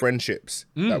actual friendships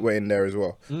that were in there as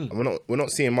well. And we're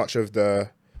not seeing much of the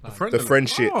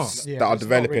friendships Yeah, that are it's not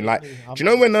developing. really- Like, I'm do you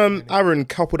know when not Aaron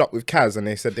coupled up with Kaz and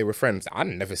they said they were friends? I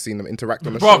never seen them interact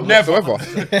on the Bro, show never.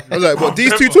 whatsoever. I was like, "What?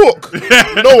 These two talk?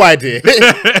 No idea.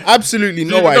 Absolutely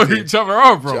no They know who idea." each other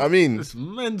are, bro. Do you know what I mean? It's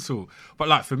mental. But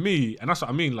like for me, and that's what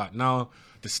I mean. Like now,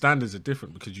 the standards are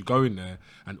different because you go in there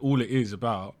and all it is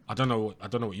about. I don't know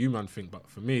what you man think, but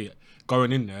for me,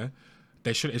 going in there,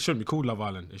 it shouldn't be called Love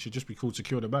Island. It should just be called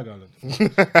Secure the Bag Island.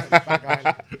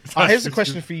 Here's a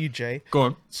question for you, Jay. Go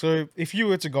on. So, if you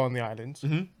were to go on the island,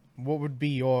 what would be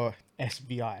your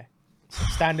SVI?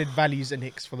 Standard values and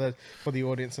Hicks for the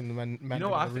audience and the man know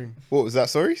what, in the I room. What was that?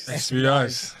 Sorry.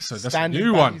 SVIs. So that's a Standard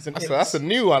new one. values and That's a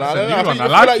new one. I a don't know. new I one. feel I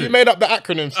like like it. you made up the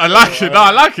acronyms. I like it. No,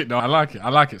 I like it. No, I like it. I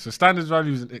like it. So standards,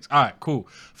 values, and all right, cool.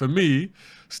 For me,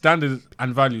 standards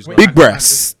and values. Big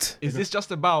breast. Is this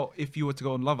just about if you were to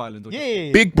go on Love Island? Or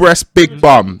Yeah. Big breast, big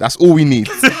bum. That's all we need.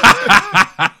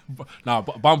 No,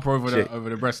 bumper over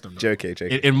the breast. Them,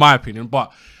 JK. in my opinion.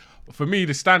 But for me,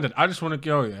 the standard, I just want to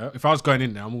go. Yeah, if I was going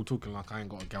in there, I'm all talking like I ain't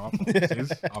got a girl.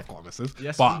 I've got a missus.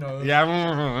 Yes, but we know.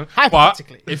 yeah. But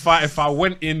Hypothetically. if I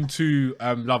went into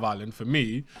Love Island, for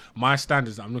me, my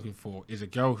standards that I'm looking for is a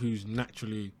girl who's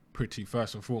naturally pretty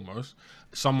first and foremost,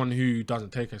 someone who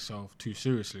doesn't take herself too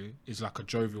seriously, is like a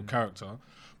jovial character,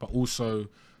 but also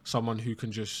someone who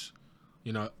can just,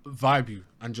 you know, vibe you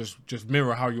and just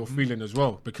mirror how you're feeling as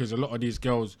well. Because a lot of these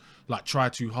girls like try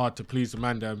too hard to please the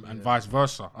man them and vice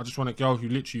versa. I just want a girl who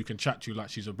literally you can chat to like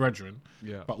she's a brethren,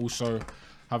 but also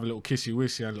have a little kissy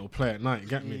wissy and a little play at night. You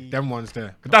get me? Them ones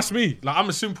there. But that's me. Like I'm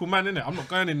a simple man, innit? I'm not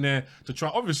going in there to try.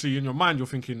 Obviously, in your mind, you're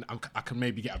thinking I can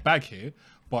maybe get a bag here,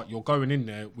 but you're going in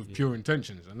there with pure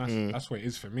intentions, and that's what it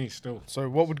is for me still. So,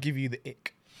 what would give you the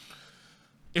ick?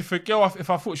 If a girl, if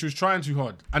I thought she was trying too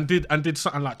hard and did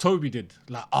something like Toby did,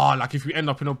 like if we end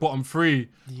up in a bottom 3,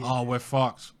 we're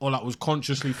fucked. Or like was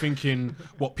consciously thinking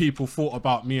what people thought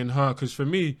about me and her. Because for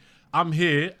me, I'm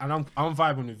here and I'm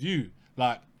vibing with you.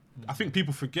 Like I think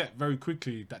people forget very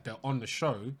quickly that they're on the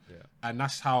show, and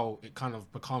that's how it kind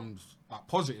of becomes like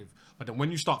positive. But then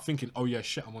when you start thinking, oh yeah,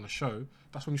 shit, I'm on a show,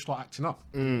 that's when you start acting up.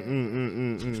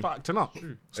 Start acting up.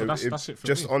 So that's it for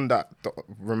Just me. on that,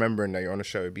 remembering that you're on a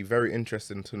show, it'd be very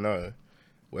interesting to know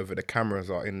whether the cameras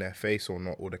are in their face or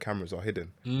not, or the cameras are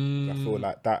hidden. I feel Mm.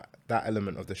 like that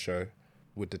element of the show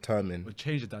would determine. Would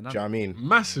change the dynamic. Do you know what I mean?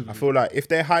 Massively. I feel like if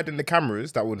they're hiding the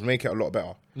cameras, that would make it a lot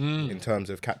better in terms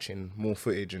of catching more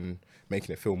footage and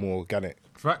making it feel more organic.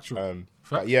 Factual.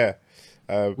 But yeah,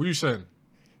 What are you saying?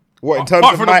 what in Apart terms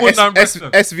of from the my Woodland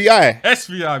Western. SVI?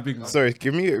 SVI, big man. Sorry,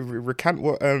 give me recant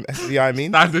what SVI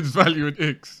means. Standards, value, and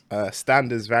X.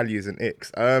 Standards, values, and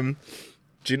X.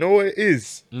 Do you know what it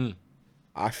is? Mm.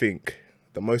 I think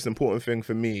the most important thing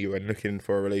for me when looking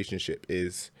for a relationship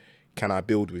is, can I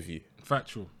build with you?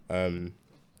 Factual. Do you know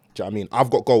what I mean? I've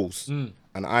got goals and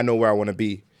I know where I want to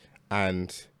be,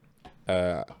 and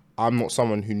I'm not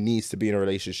someone who needs to be in a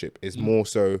relationship. It's more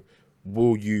so,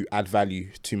 will you add value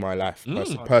to my life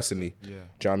personally? Yeah. Do you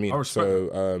know what I mean? I respect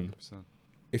So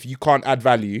if you can't add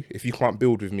value, if you can't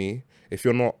build with me, if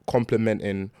you're not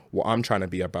complimenting what I'm trying to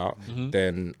be about,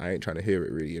 then I ain't trying to hear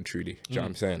it really and truly. Do you know what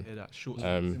I'm saying? Yeah, that short,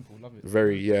 simple, love it.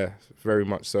 Very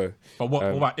much so. But what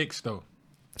about X though?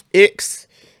 X,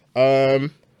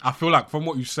 I feel like from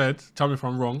what you said, tell me if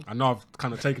I'm wrong. I know I've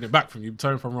kind of taken it back from you. But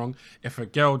tell me if I'm wrong. If a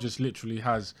girl just literally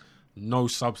has no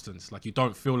substance, like you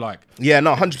don't feel like, yeah,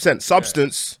 no, 100%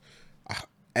 substance.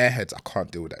 Airheads, I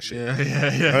can't deal with that shit.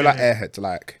 yeah. I don't like airheads.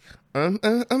 Like,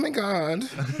 oh my god,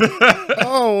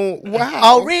 oh wow,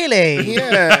 Oh really?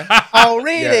 yeah. Oh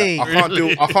really? Yeah,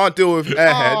 I can't deal with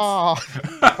airheads. Oh.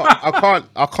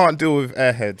 I can't deal with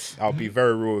airheads. I'll be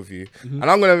very real with you. And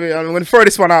I'm gonna throw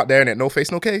this one out there, innit? No face,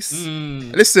 no case.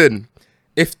 Listen,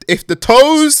 if the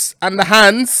toes and the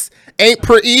hands ain't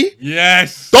pretty,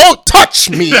 Yes. don't touch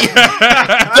me.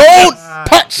 Don't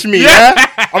touch me. Yeah.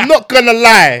 I'm not gonna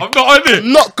lie. I'm not on it.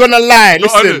 I'm not gonna lie.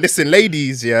 Not on it. Listen,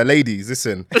 ladies,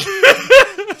 listen.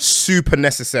 Super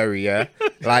necessary, yeah.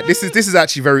 Like this is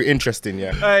actually very interesting,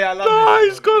 yeah. Hey, I love Ah, it.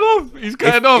 he's gone off. He's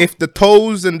getting off. If the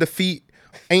toes and the feet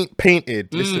ain't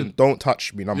painted, listen, don't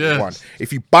touch me. Number Yes. one.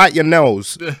 If you bite your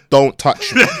nails, don't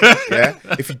touch me. Yeah.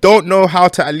 If you don't know how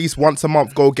to at least once a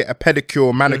month go get a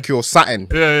pedicure, manicure, satin,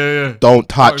 yeah. don't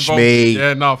touch Not me. involved.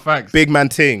 Yeah, no, facts. Big man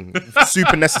thing.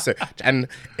 Super necessary. And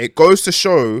it goes to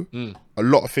show a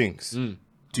lot of things.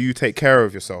 Do you take care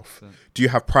of yourself? Do you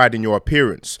have pride in your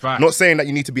appearance? Facts. Not saying that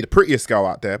you need to be the prettiest girl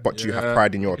out there, but do you have Yeah.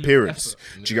 pride in your appearance?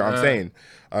 effort. Do you get what I'm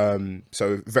saying?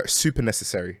 So super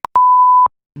necessary.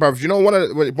 Bruv, you know one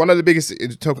of the biggest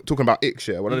talking about icks,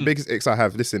 yeah. One of the biggest icks I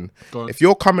have. Listen, Go on. if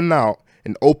you're coming out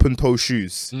in open toe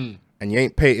shoes and you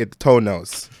ain't painted the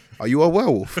toenails, are you a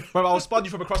werewolf? Bro, I'll spot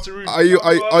you from across the room. Are you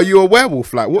a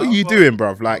werewolf? Like, what are you doing,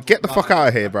 bruv? Like, get the fuck out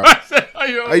of here, bruv.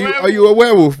 Are you a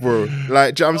werewolf, bro?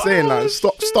 Like, do you know what I'm saying? Like,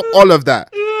 stop all of that.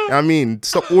 You know what I mean,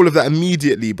 stop all of that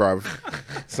immediately, bruv.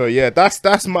 So yeah,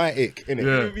 that's my ick,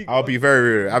 innit? Yeah. I'll be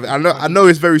very real. I know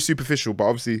it's very superficial, but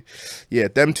obviously, yeah,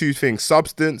 them two things,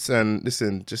 substance and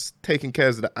listen, just taking care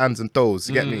of the hands and toes.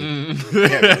 You get me?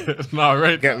 No,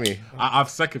 right. Get me? I've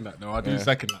second that though. I do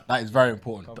second that. That is very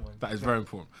important. That is very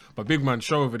important. But big man,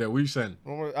 show over there. What are you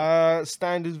saying?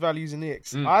 Standards, values, and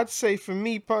X. I'd say for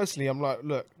me personally, I'm like,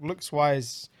 look, looks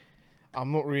wise,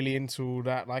 I'm not really into all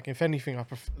that. Like, if anything, I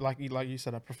prefer, like you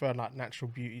said, I prefer like natural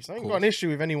beauty. So I ain't got an issue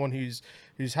with anyone who's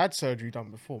had surgery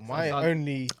done before. My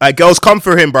only Girls, come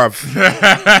for him, bruv.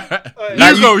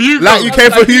 Hugo. Like you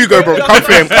came for Hugo, bro. Come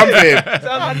for him.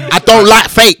 I don't like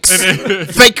fakes.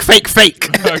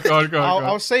 Fake. Go on.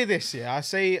 I'll say this, yeah. I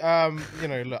say, you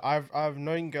know, look, I've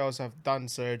known girls have done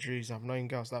surgeries. I've known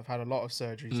girls that have had a lot of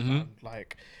surgeries done.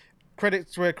 Like,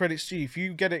 credits where credits due. If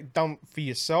you get it done for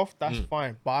yourself, that's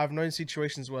fine. But I've known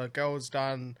situations where a girl's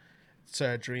done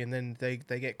surgery and then they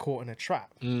get caught in a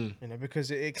trap. You know,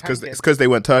 because it can It's get... because they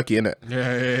went Turkey, innit?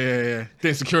 Yeah.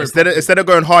 The security. Instead of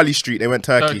going Harley Street, they went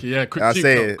Turkey. Turkey, yeah, quick I cheap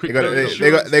say though, it. quick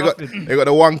They got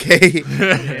the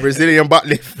 1K Brazilian butt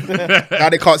lift. Now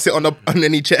they can't sit on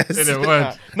any chairs. In a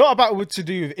word. Not about what to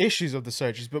do with issues of the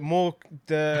surgeries, but more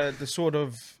the sort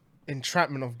of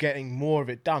entrapment of getting more of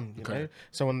it done, you know.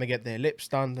 So when they get their lips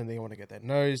done, then they want to get their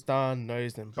nose done,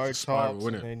 then Botox, spiral,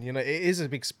 isn't it? and then, you know, it is a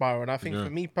big spiral. And I think for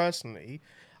me personally,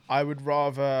 I would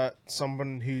rather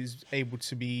someone who's able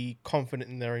to be confident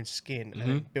in their own skin and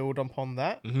then build upon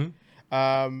that.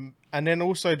 And then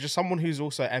also just someone who's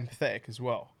also empathetic as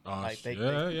well. Like they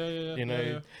you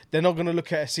know, they're not going to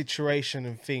look at a situation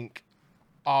and think,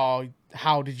 oh,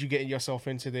 how did you get yourself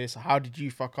into this? How did you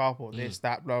fuck up or this,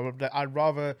 that, blah, blah, blah. I'd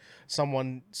rather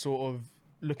someone sort of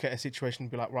look at a situation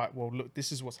and be like, right, well, look,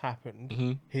 this is what's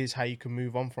happened. Here's how you can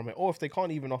move on from it. Or if they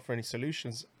can't even offer any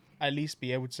solutions, at least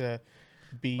be able to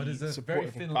be But there's a very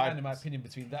supportive thin and line, in my guidance. opinion,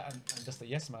 between that and just a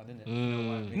yes man, isn't it? You know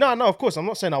what I mean? No, of course. I'm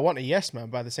not saying I want a yes man,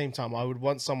 but at the same time, I would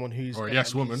want someone who's... Or a gonna yes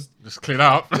at woman. least- Just clean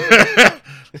up.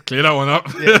 Clear that one up.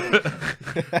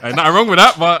 Ain't nothing wrong with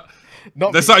that, but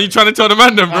Not there's me. something you trying to tell the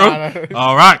man then, bro. Nah, no.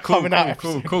 All right, cool, Coming out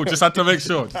cool. Just had to make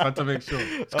sure.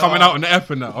 It's coming out on the F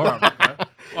and that. All right, okay.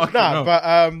 Fucking Nah, hell.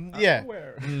 but yeah.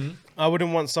 Where? I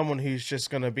wouldn't want someone who's just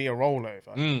going to be a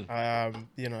rollover. Mm.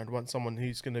 You know, I'd want someone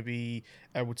who's going to be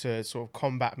able to sort of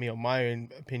combat me on my own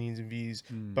opinions and views,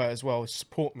 but as well as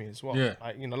support me as well. Yeah.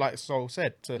 Like, you know, like Sol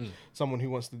said, to someone who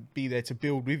wants to be there to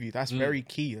build with you. That's very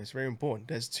key. That's very important.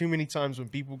 There's too many times when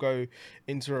people go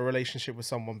into a relationship with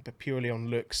someone but purely on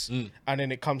looks, and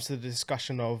then it comes to the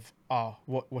discussion of,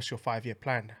 what's your 5-year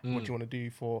plan? What do you want to do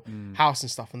for house and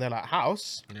stuff? And they're like,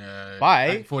 house? Yeah.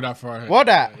 Buy? For that for What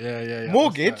that? Yeah.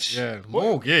 Mortgage? Yeah. What?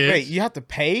 Mortgage. Wait, you have to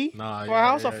pay Nah, for a yeah,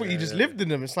 house? I yeah, thought you yeah, just yeah. lived in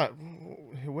them. It's like,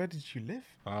 where did you live?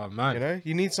 Oh man. You know,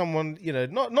 you need someone, you know,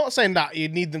 not saying that you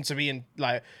need them to be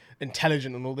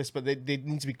intelligent and all this, but they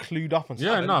need to be clued up on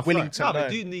Yeah, stuff. no, and willing facts. to No, learn.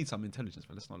 they do need some intelligence,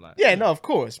 but let's not lie. Yeah, no, of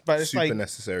course. But it's Super like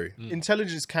necessary.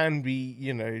 intelligence can be,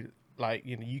 you know, like,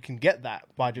 you know, you can get that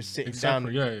by just sitting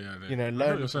Exactly. down, Yeah. you know, I what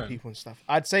learning you're from saying. people and stuff.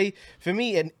 I'd say for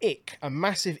me, a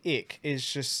massive ick is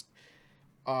just,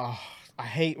 I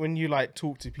hate when you like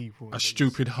talk to people. A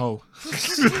stupid hoe.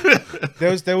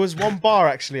 There was one bar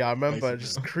actually I remember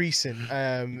just creasing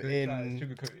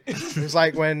it was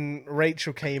like when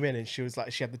Rachel came in and she was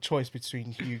like, she had the choice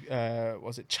between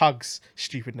was it Chug's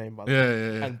stupid name by the way,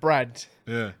 Yeah. and Brad,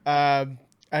 Yeah.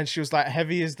 and she was like,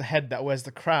 heavy is the head that wears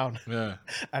the crown, Yeah.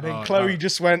 and then Oh, Chloe no.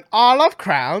 just went, I love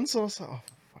crowns. So I was like,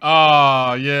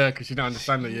 Oh yeah, because you don't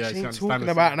understand it. Yeah, she she ain't understand talking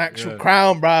it. about an actual Yeah.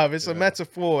 crown, bruv. It's a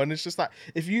metaphor. And it's just like,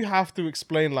 if you have to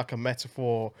explain like a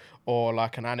metaphor or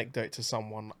like an anecdote to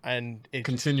someone, and it just,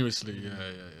 Continuously. Yeah.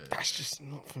 that's just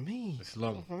not for me. It's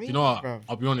long. Not for me, You know what? bruv.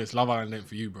 I'll be honest. Love Island ain't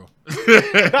for you, bro.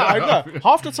 I know.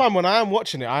 Half the time when I am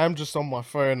watching it, I am just on my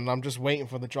phone and I'm just waiting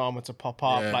for the drama to pop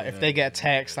up. Yeah, like if they get a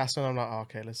text, that's when I'm like,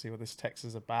 okay, let's see what this text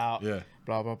is about. Yeah.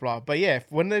 Blah blah blah. But yeah,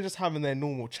 when they're just having their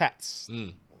normal chats.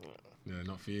 Yeah,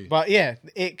 not for you. But yeah,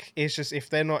 ick is just if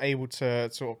they're not able to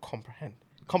sort of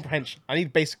comprehension. I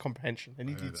need basic comprehension. I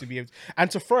need you to be able to, and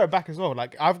to throw it back as well.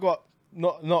 Like I've got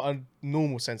not a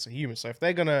normal sense of humor, so if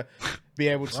they're gonna be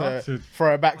able to Right.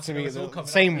 throw it back to me it's all the coming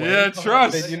same out. way, Yeah,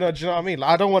 trust. then, do you know what I mean?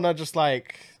 Like I don't want to just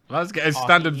like. Let's get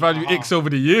standard value X over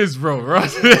the years, bro. Right?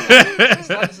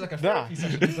 It's like a Nah. therapy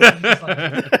session. It's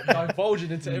like divulging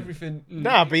into everything.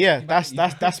 Nah, but yeah, that's my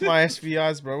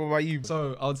SVIs, bro. What about you?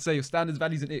 So I would say your standards,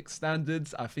 values, and icks.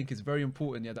 Standards, I think is very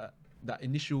important. Yeah, that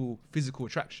initial physical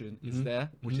attraction is there,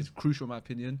 which is crucial in my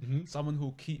opinion. Someone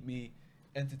who'll keep me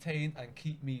entertained and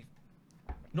keep me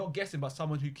not guessing, but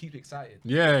someone who keeps me excited.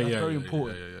 Yeah, That's yeah, very yeah,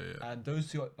 important. yeah. And those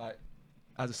two, are, like,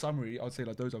 as a summary, I would say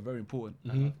like those are very important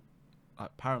and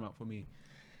like, paramount for me.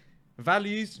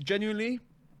 Values, genuinely,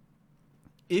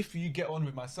 if you get on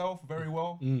with myself very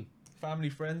well, family,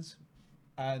 friends,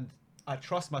 and I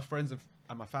trust my friends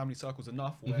and my family circles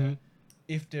enough where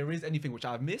if there is anything which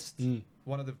I've missed,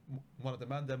 one of the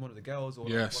man, them, one of the girls, or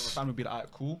one of my Yes. family will be like,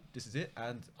 alright, cool, this is it,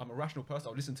 and I'm a rational person,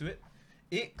 I'll listen to it.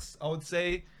 Icks, I would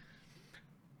say,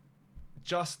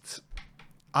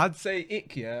 I'd say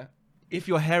ick, yeah. If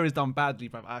your hair is done badly,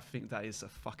 bruv, I think that is a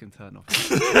fucking turn off.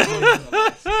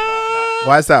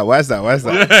 Why is that?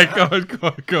 Yeah, go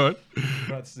on.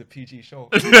 Bro, this is a PG show.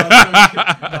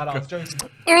 I was joking.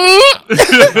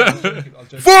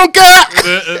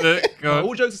 Go on.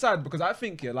 All jokes aside, because I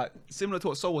think, yeah, like, similar to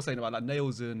what Sol was saying about like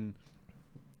nails and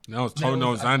Nails,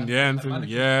 toenails, and yeah,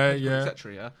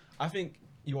 etc. Yeah, I think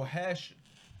your hair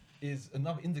is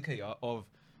another indicator of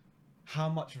how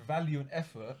much value and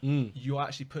effort you're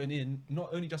actually putting in, not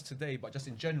only just today, but just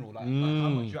in general, like how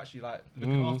much you actually like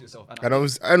looking after yourself.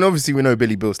 And obviously we know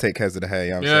Billy Bills take cares of the hair.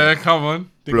 Yeah, I'm Yeah, saying. come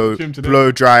on. Dig the trim to them.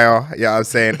 blow dryer. Yeah, I'm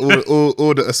saying all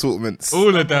the assortments.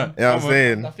 All of that. Yeah, I'm Come on.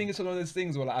 saying. I think it's one of those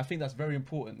things where like, I think that's very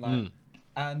important, like,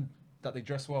 and that they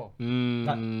dress well,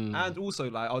 like, and also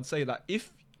like I would say like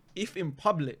if in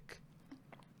public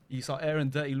you start airing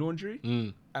dirty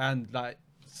laundry and like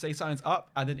say something's up,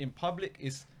 and then in public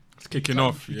it's kicking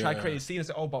off. You try to create a scene and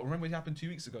say, oh, but remember what happened 2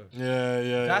 weeks ago.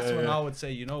 Yeah. That's when I would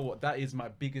say, you know what, that is my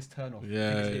biggest turn off.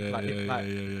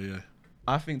 Yeah.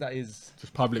 I think that is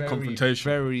Just public very, confrontation.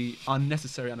 very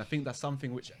unnecessary, and I think that's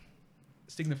something which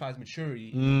signifies maturity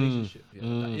in a relationship. Yeah?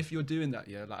 Like, if you're doing that,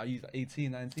 yeah, like I use like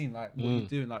 18, 19, like what are you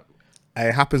doing? Like,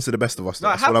 It happens to the best of us. No,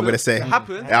 it That's what I'm gonna happens. say. It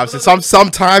happens. Yeah, I'm saying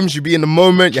sometimes you be in the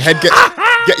moment, your head gets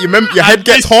your head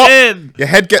gets hot. Admission. Your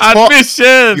head gets hot.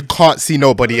 Admission. You can't see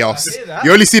nobody else. hear that.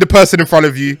 You only see the person in front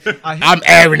of you. I hear I'm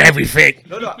airing everything.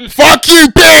 no, Fuck you,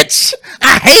 bitch.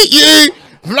 I hate you.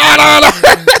 Blah, blah,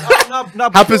 blah. no,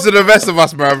 Happens to the best of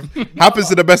us, man. Happens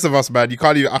to the best of us, man. I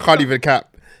can't even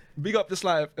cap. big up just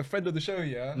like a friend of the show,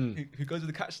 yeah, who goes to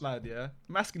the catch line, yeah,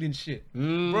 masculine shit,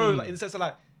 bro. Like in the sense of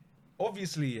like,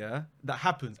 obviously, yeah, that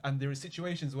happens, and there are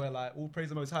situations where like all praise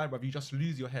the Most High, bruv, you just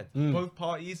lose your head. Both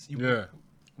parties,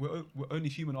 we're only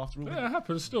human after all. Yeah, it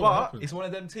happens still. But it's one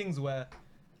of them things where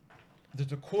the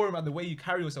decorum and the way you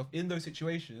carry yourself in those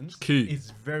situations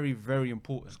is very, very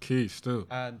important. It's key still.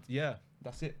 And yeah,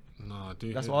 that's it. No, I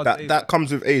do. That's hear what I'd say. That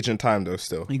comes with age and time, though.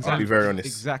 Still, I'll be very honest.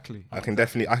 Exactly. I can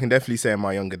definitely say in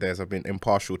my younger days I've been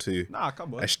impartial to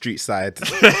Come on. a street side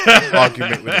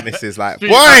argument with the missus. Like, boy,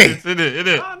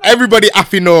 innit? everybody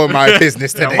happy know my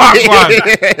business today.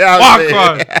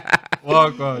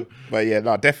 Walk on. But yeah,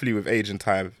 no, definitely with age and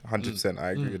time, 100%.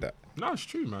 I agree with that. No, it's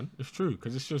true, man. It's true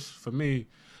because it's just for me.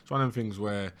 It's one of them things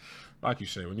where, like you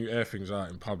say, when you air things out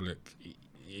in public,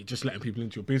 you're just letting people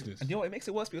into your business. And you know what? It makes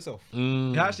it worse for yourself.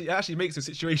 It actually makes the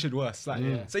situation worse. Like,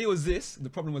 say it was this, the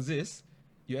problem was this,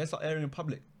 you start airing in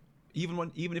public.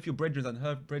 Even if your brethren and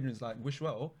her brethren's like wish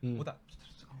well, what that.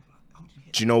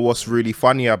 Do you know what's really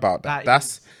funny about that?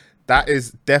 That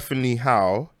is definitely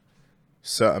how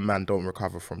certain men don't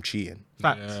recover from cheating.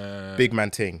 Facts. Big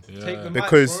man thing. Yeah. Take the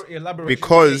Because mic, bro, elaborate.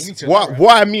 because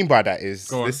what I mean by that is,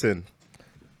 Go on. listen,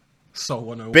 So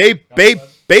 101.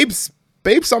 babes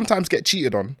sometimes get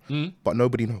cheated on, but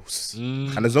nobody knows.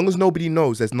 And as long as nobody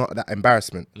knows, there's not that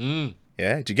embarrassment.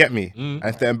 Yeah, do you get me? And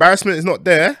if the embarrassment is not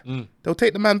there, they'll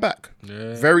take the man back.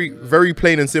 Yeah. Very, very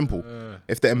plain and simple.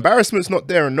 If the embarrassment's not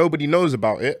there and nobody knows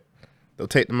about it, they'll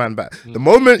take the man back. The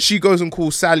moment she goes and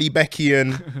calls Sally, Becky,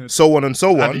 and so on and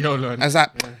so on, Adiola. and it's like,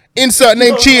 insert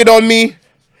name cheated on me.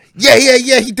 Yeah,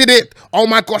 he did it. Oh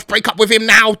my gosh, break up with him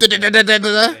now.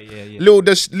 Little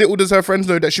does her friends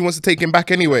know that she wants to take him back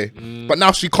anyway. But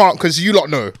now she can't because you lot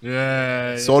know.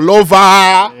 Yeah. So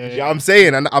lova. You know what I'm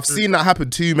saying? And I've seen that happen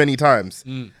too many times.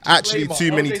 Actually,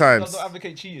 too many times. Does not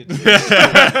advocate cheating.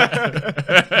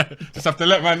 Just have to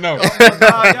let man know.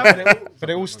 But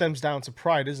it all stems down to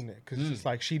pride, isn't it? Because it's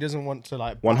like she doesn't want to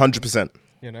like 100%.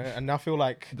 you know. And I feel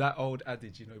like That old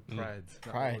adage, you know, pride. That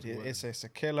pride, old word. it's a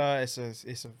killer. It's a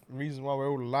reason why we're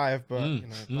all alive. But you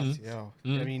know, bloody hell. I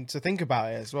mean, to think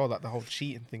about it as well, like the whole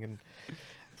cheating thing and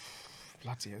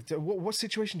bloody hell. What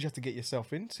situation do you have to get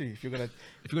yourself into if you're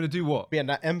gonna do what? be in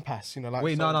that impasse? You know, like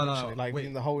Wait, no. like Wait,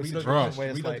 in the whole reload situation Bro. where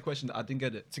it's Reload the like question. I didn't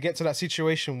get it. to get to that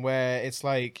situation where it's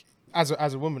like as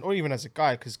a woman or even as a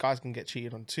guy, because guys can get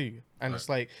cheated on too. And it's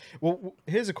like, well,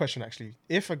 here's a question actually: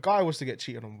 if a guy was to get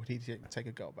cheated on, would he take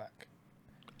a girl back?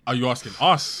 Are you asking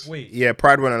us? Wait. Yeah,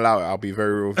 pride won't allow it. I'll be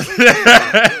very real. Wait.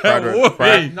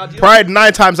 Pride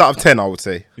 9 times out of 10, I would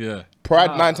say. Yeah.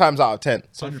 Pride 9 times out of 10.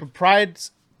 So for pride,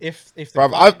 if the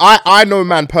Bruv, guy- I know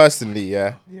man personally,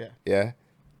 yeah. yeah. Yeah.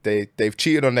 They've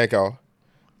cheated on their girl.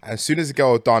 And as soon as the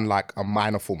girl done like a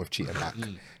minor form of cheating, like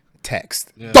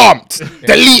text, dumped,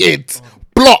 deleted,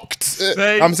 blocked.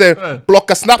 Same. I'm saying block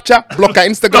a Snapchat, block a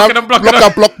Instagram, block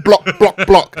a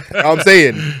block. You know what I'm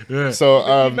saying. So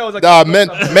emails are nah,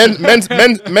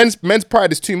 men's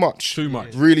pride is too much. Too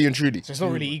much. Really and truly. So it's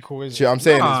not really equal, is See what it? I'm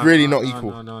saying? It's really not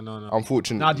equal. No.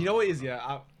 Unfortunately. Now, do you know what it is? Yeah,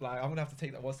 I'm gonna have to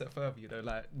take that one step further. You know,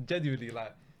 like genuinely,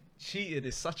 like cheating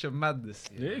is such a madness.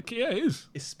 Yeah, it is.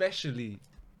 Especially,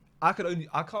 I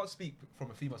can't speak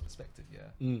from a female's perspective. Yeah,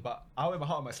 but I wear my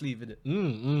heart on my sleeve, innit?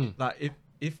 Like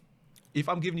if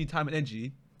I'm giving you time and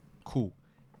energy, cool.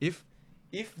 If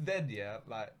then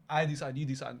like I do something, you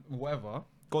do something, whatever.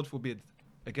 God forbid.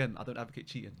 Again, I don't advocate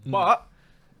cheating, but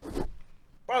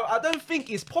bro, I don't think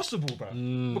it's possible, bro.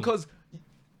 Because,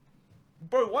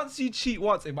 bro, once you cheat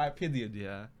once, in my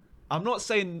opinion, I'm not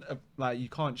saying like you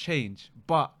can't change,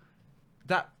 but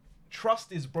that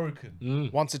trust is broken.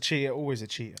 Once a cheater, always a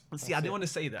cheater. See, I didn't want to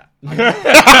say that. No.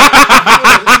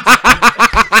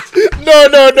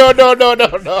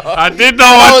 I did know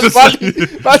That what was to funny.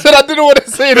 say. I said I didn't want to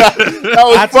say that. That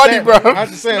was funny, bro. I had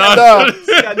to say it. No. I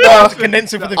had to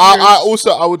condense it for the viewers.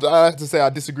 I would have to say I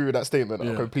disagree with that statement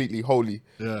completely, wholly.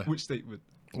 Yeah. Which statement?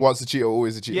 Once a cheater,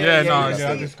 always a cheater. I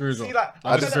disagree. See, like,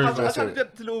 I I disagree with was that trying to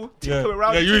statement. get a little tiptoe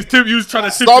around. Yeah, it. you was trying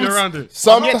to tiptoe around it.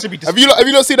 yet to be Have you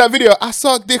not seen that video? I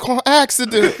sucked dick on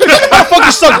accident. I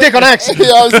fucking suck dick on accident.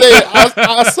 You know what I'm saying?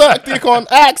 I sucked dick on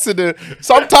accident.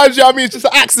 Sometimes, you know what I mean? It's just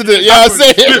an accident. You know what I'm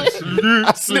saying?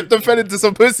 I slipped and fell into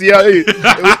some pussy. You know what I mean?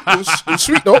 It was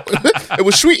sweet, though. It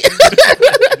was sweet.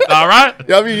 All right. You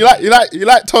know what I mean? You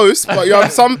like toast, but you have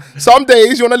some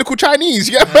days you want a little Chinese.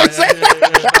 You get what I'm saying?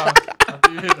 I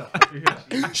do hear that.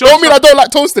 Don't mean I don't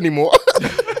like toast anymore.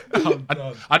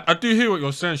 I do hear what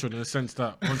you're saying, Sean, in the sense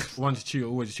that once a cheater,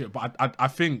 always a cheater. But I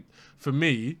think for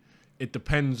me, it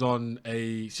depends on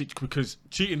because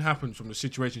cheating happens from the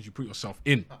situations you put yourself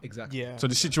in. Exactly. Yeah. So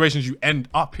the situations you end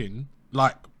up in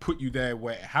like put you there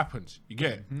where it happens. You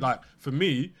get it? Like for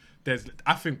me,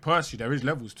 I think personally there is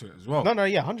levels to it as well. No,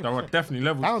 yeah, 100%. There are definitely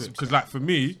levels to it 1000%. because like for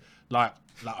me, like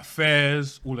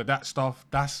affairs, all of that stuff,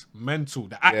 that's mental.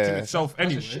 The acting Yeah. itself That's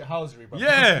anyway. a shit housery, bro.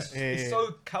 Yeah. It's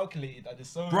so calculated and it's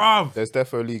so. Bruv. There's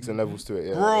definitely leagues and levels to it.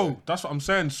 Yeah, Bro, yeah. that's what I'm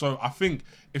saying. So I think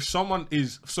if someone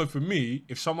for me,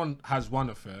 if someone has one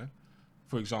affair,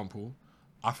 for example,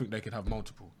 I think they could have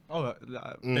multiple. Oh,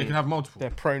 They can have multiple. They're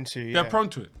prone to. Yeah. They're prone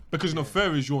to it because an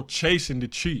affair is you're chasing the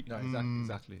cheat. no,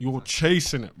 exactly. You're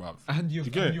chasing it, bruv. And you've,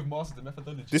 You get it? you've mastered the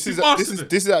methodology. This is mastered it.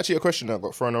 this is actually a question that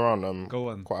got thrown around Go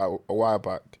on. quite a while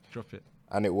back, Drop it.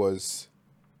 and it was,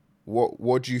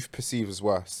 what do you perceive as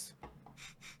worse?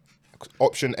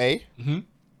 Option A,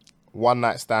 one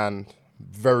night stand,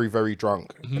 very very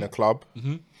drunk in a club,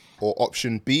 or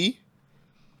option B,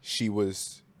 she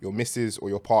was your missus or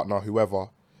your partner, whoever,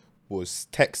 was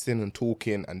texting and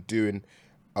talking and doing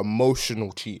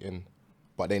emotional cheating,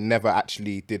 but they never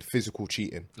actually did physical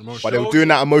cheating. But they were doing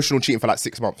that emotional cheating for like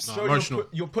 6 months. So Emotional.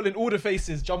 you're pulling all the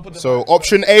faces, jump on the. So back.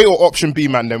 option A or option B,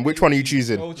 man? Then which one are you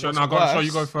choosing? So now go on, show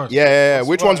you go first. Yeah.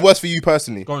 Which one's worse for you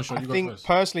personally? Go on, show I you go think first.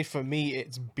 personally for me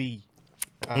it's B.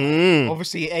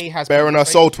 Obviously A has Bearing her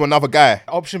soul to another guy.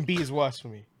 Option B is worse for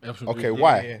me. Okay,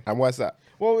 why? yeah. And why's that?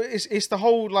 Well, it's the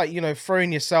whole like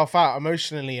throwing yourself out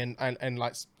emotionally and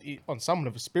like on some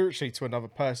level spiritually to another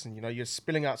person. You're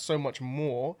spilling out so much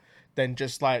more than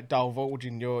just like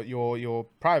divulging your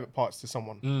private parts to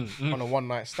someone on a one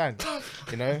night stand.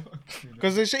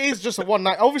 Because it is just a one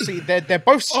night. Obviously, they're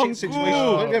both shit situations.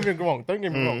 Don't get me wrong. Don't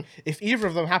get me wrong. If either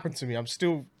of them happened to me, I'm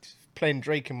still playing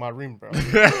Drake in my room, bro.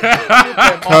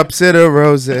 Cups of the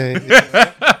rose.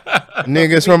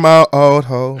 Niggas from our old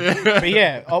hole. But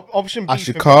yeah, option B. I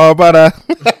should for call, but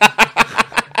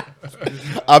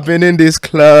I've been in this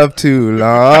club too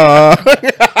long.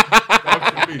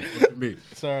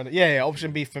 So yeah,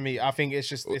 option B for me. I think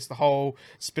it's the whole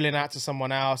spilling out to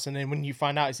someone else, and then when you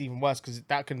find out, it's even worse because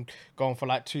that can go on for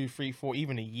like 2, 3, 4,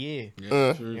 even a year.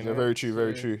 Yeah, very true,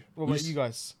 very true. What about you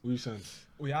guys? What are you saying?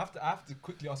 I have to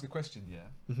quickly ask a question.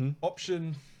 Yeah.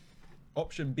 Option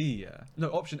B. Yeah. No,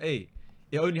 option A.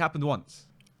 It only happened once.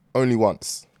 Only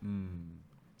once.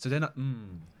 So then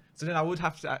I would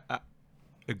have to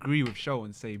agree with Show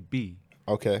and say B.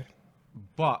 Okay.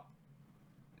 But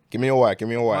Give me a why. Give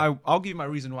me a why. I'll give you my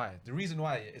reason why. The reason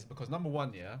why is because number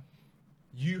one, yeah,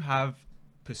 you have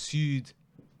pursued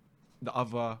the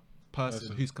other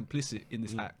person who's complicit in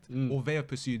this act, or they have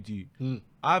pursued you.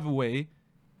 Either way,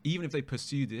 even if they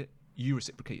pursued it, you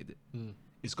reciprocated it.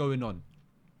 It's going on.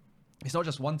 It's not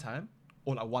just one time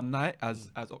or like one night, as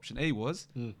option A was.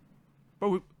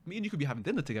 Bro, me and you could be having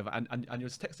dinner together, and you're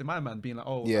just texting my man, being like,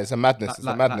 "Oh, Yeah, it's a madness. It's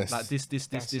a madness. Like this.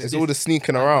 It's all the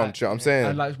sneaking around. Do you know what I'm saying?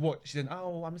 And like what? She said,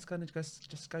 "Oh, I'm just gonna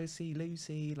just go see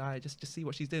Lucy, like just see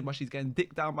what she's doing while she's getting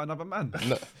dicked down by another man."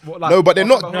 What, like, No, but they're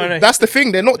what not. about her? That's the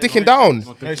thing. They're not dicking down.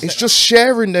 It's just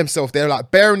sharing themselves. They're like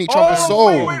bearing each other's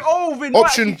soul. They're not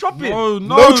Option- actually dropping.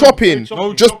 No chopping.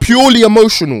 Just purely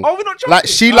emotional. Oh, we're not chopping. Like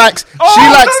she likes. Oh, She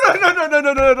likes.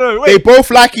 No. They Wait, both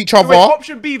like each other. wait,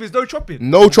 option B is no chopping.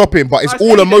 No chopping, but it's Nice all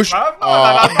agent, emotional. bruv. No.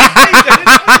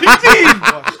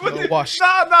 Wash. No,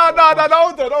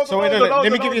 hold on. So wait,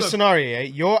 let me give you a scenario. Yeah?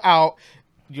 You're out.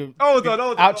 You're Hold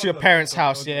on, out to your hold on, parents' hold on,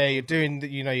 house. hold Yeah, you're doing.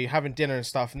 You're having dinner and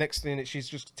stuff. Next thing, she's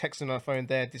just texting her phone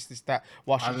there. This, that.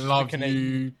 While I she's love looking at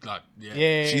you. Like, yeah.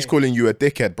 Yeah. She's calling you a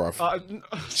dickhead, bruv. Uh,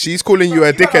 She's calling you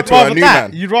a dickhead to Rather her new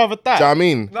that. man. You'd rather that. Do you know what I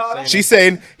mean? No, She's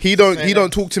saying he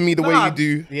don't talk to me the way Nah. you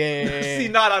do. Yeah. See,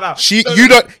 no.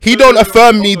 He don't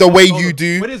affirm me the way you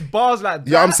do. When it's bars like that,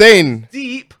 You know what I'm saying?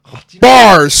 deep.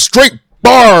 Bars, straight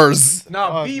bars.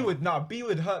 B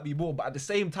would hurt me more, but at the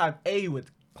same time, A would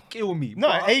kill me. No,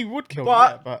 But- A would kill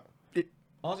but- me. But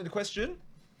Answer the question.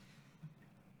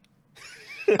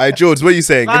 Hey, George, what are you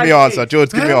saying? Give me your answer. George,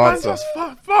 give me your answer.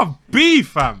 Fam. B,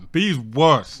 fam. B is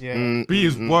worse. yeah. B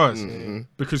is worse.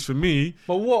 Because for me,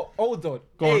 But what? Hold on.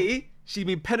 Go on. A, she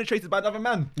been penetrated by another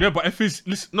man. yeah, but if it's,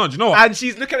 listen, no, do you know what? And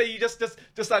she's looking at you just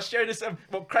like sharing this,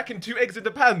 cracking 2 eggs in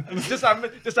the pan, just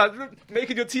like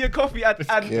making your tea and coffee and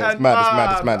Yeah, it's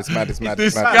mad.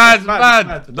 This guy's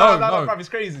mad. No, No. bruv, it's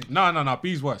crazy. No,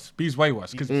 B's worse. B's way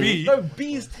worse. Because B, No,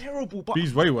 B is terrible, but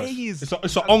B's way worse. A is.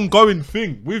 It's an ongoing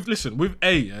thing. With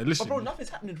A, yeah, listen. But bro, nothing's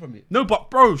happening from it. No, but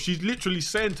bro, she's literally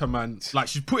saying to man, like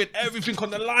she's putting everything on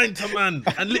the line to man,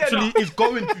 and literally is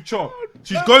going to chop.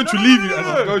 She's going to leave you and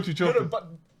she's going to chop. No,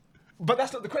 but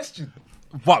that's not the question.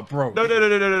 What, bro? No.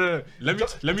 Let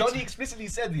me Johnny explicitly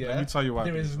said, yeah. Let me tell you why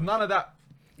There B is is none of that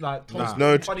like Nah.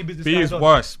 No, funny business. B is going on.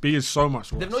 worse. B is so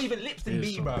much worse. They've not even lips in B is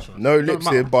B, so bro. much worse. no lips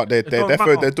matter. here, but they're don't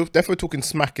definitely matter. talking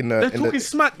smack in the. They're in talking the,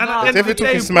 smack, and Nah, at the end They're of the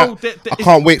talking day, smack. bro, I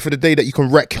can't wait for the day that you can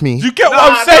wreck me. You get what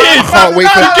I'm saying? I can't wait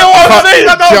for. You get what I'm saying?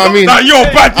 Do you know what I mean? Nah, you're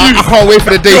bad I news. can't wait for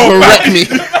the day you You're can back. wreck me.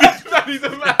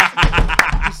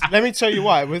 Let me tell you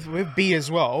why. With B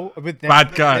as well. With them,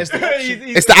 Bad guy. there's the option-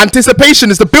 It's the anticipation.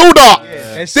 It's the build up.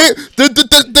 there's-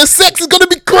 The sex is gonna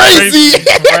be crazy.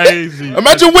 Crazy.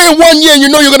 Imagine waiting 1 year and you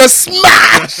know you're gonna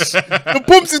smash. The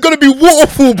pumps is gonna be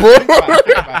waterfall, bro.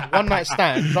 one night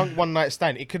stand, drunk one night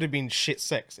stand. It could have been shit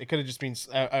sex. It could have just been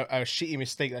a shitty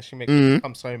mistake that she makes.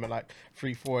 Comes home at like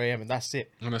 3-4 a.m. and that's it.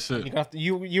 And that's You it. have to,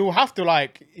 you have to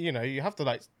like you have to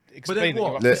like explain that.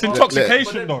 what? you It's have-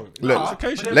 intoxication, though. Look,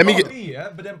 Intoxication. let me part get- B, yeah.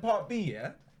 But then part B,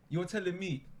 yeah. You're telling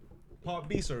me, part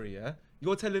B, sorry, yeah.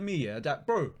 You're telling me, yeah, that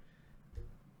bro.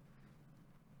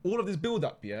 All of this build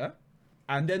up, yeah,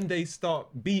 and then they start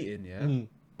beating, yeah,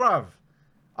 bruv.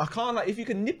 I can't if you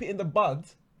can nip it in the bud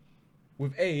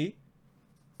with A,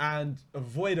 and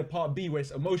avoid a part B where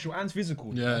it's emotional and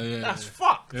physical. Yeah. That's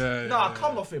fucked. Yeah, nah, yeah,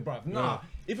 come off it, bruv. Nah,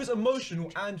 if it's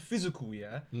emotional and physical,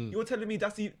 yeah, you're telling me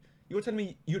you're telling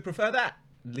me you'd prefer that.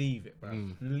 Leave it,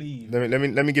 bruv. Leave.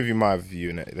 Let me give you my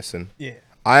view in it. Listen, Yeah.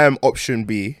 I am option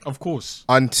B Of course.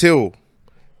 until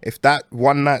if that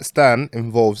one night stand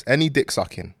involves any dick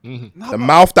sucking, the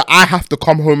mouth that I have to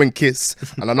come home and kiss,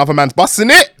 and another man's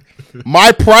busting it.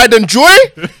 My pride and joy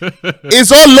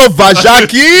is all over,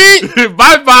 Jackie.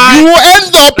 Bye-bye. You will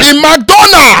end up in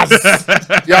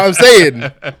McDonald's. You know what I'm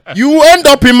saying? You will end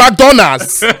up in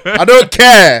McDonald's. I don't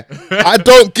care. I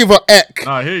don't give a eck.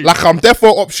 Nah, I hear you. Like, I'm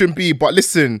therefore option B. But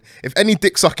listen, if any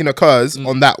dick sucking occurs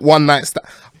on that one night stand,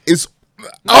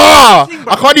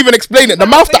 I can't even explain it. The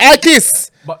mouth that I kiss.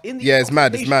 But in the Yeah, it's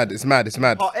mad. It's mad. It's mad. It's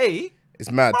mad. Part A,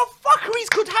 It's mad. bro, fuckeries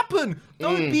could happen.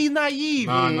 Don't be naive.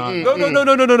 Nah.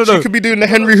 No. She could be doing the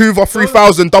Henry Hoover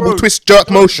 3000 double Bro, twist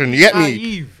jerk motion. You get me?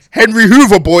 Naive. Henry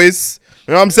Hoover, boys.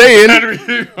 You know what I'm saying? Henry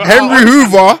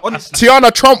Hoover,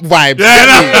 Tiana Trump vibes.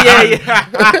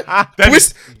 Yeah.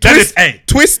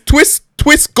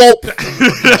 Twist, gulp.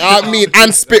 I mean,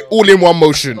 and spit all in one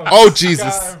motion. Oh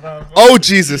Jesus. Oh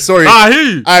Jesus. Sorry. I hear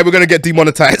you. Alright, we're gonna get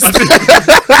demonetized.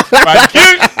 Thank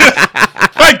you.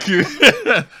 Thank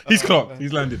you. He's clocked.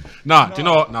 He's landed. Nah, do you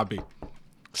know what? Nah, B.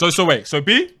 So wait. So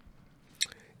B?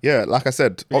 Yeah, like I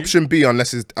said, option B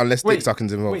unless dick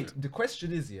sucking's involved. Wait, the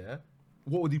question is, yeah,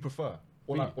 what would you prefer?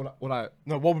 Or like,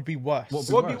 No, what would be worse? what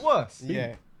would be worse?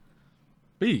 Yeah.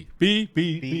 B.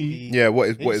 Yeah, what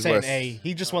is He's saying worse? A.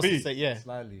 He just wants B. to say yeah.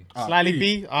 Slightly. Slightly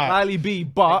B. Alright. Slightly B,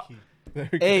 but There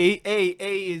we go. A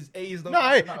is the No,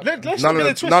 hey, let's None not get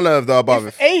it of twisted. none of the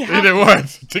above. A He have didn't work.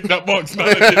 Tick that box. None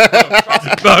of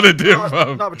it. None of it,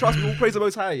 fam. No, but trust me, all praise the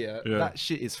most high, yeah. Yeah. That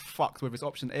shit is fucked, whether it's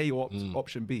option A or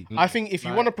option B. I think if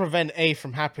you want to prevent A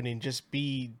from happening, just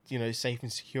be safe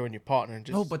and secure in your partner and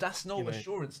just. No, but that's no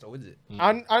assurance, though, is it?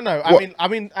 I know. What? I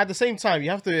mean, at the same time, you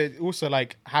have to also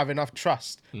like have enough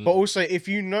trust. But also, if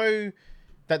you know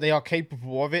that they are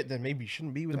capable of it, then maybe you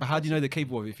shouldn't be with But them. how do you know they're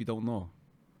capable of it if you don't know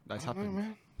that's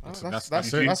happening? That's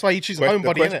it. That's why you choose a The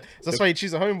homebody, quest- innit? That's why you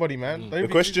choose a homebody, man. The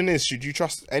question is, should you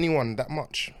trust anyone that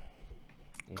much?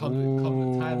 Comes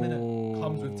with time, innit?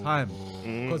 Comes with time.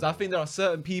 Because I think there are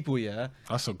certain people, yeah,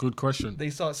 That's a good question. they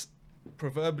start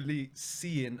proverbially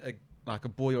seeing a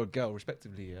boy or girl,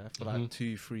 respectively, yeah, for like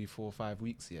 2, 3, 4, 5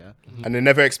 weeks, yeah. And they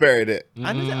never expected it.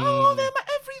 And they say, oh, they're my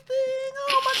everything.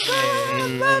 Oh my God, I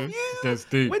love you. That's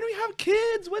deep. When we have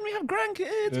kids, when we have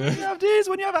grandkids, when you have this,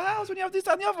 when you have a house, when you have this,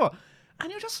 that, and the other.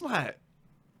 And you're just like,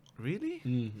 really?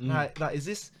 Like, is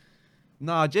this?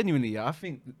 Nah, genuinely, yeah, I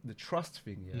think the trust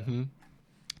thing, yeah.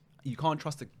 You can't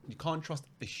trust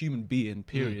a human being,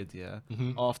 period, yeah.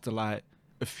 After like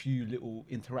a few little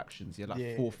interactions, yeah,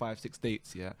 like 4, 5, 6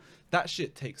 dates, yeah. That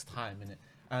shit takes time, innit?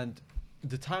 And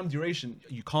the time duration,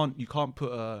 you can't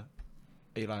put a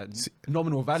like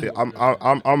nominal value. See,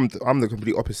 I'm the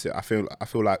complete opposite. I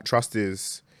feel like trust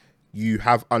is you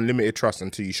have unlimited trust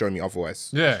until you show me otherwise.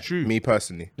 Yeah. True. Me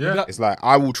personally. Yeah. It's like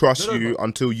I will trust No, you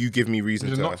until you give me reason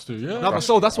You're to. not to, yeah. No, but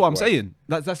so that's what I'm saying.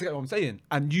 That's exactly what I'm saying.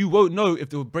 And you won't know if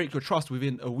they'll break your trust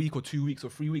within a week or 2 weeks or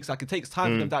 3 weeks. Like it takes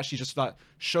time for them to actually just like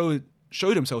show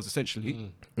themselves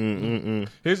essentially.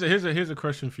 Here's a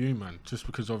question for you, man. Just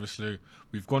because obviously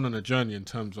we've gone on a journey in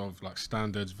terms of like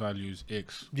standards, values,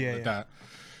 that.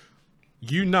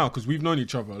 You now, because we've known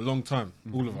each other a long time,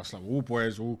 all of us, like we're all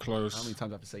boys, we're all close. How many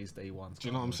times I have to say it's day one? Do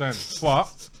you know what I'm saying?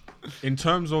 But in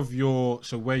terms of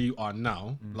where you are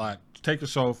now, like take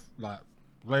yourself like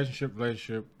relationship,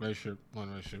 one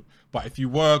relationship. But if you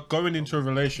were going into a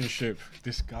relationship,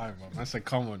 this guy, man, I said,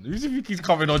 come on. Who do you think he's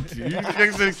coming on to? Who do you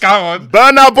think he's come on?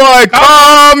 Burna Boy,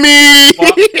 call me.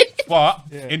 But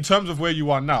in terms of where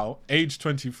you are now, age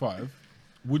 25,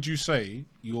 would you say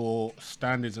your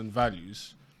standards and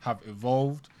values have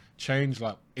evolved, changed?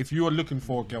 Like, if you were looking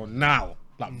for a girl now,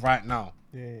 like right now,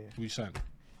 what are you saying?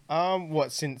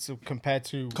 What since compared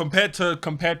to Compared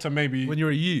to maybe When you're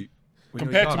a youth.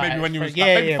 compared to maybe when you was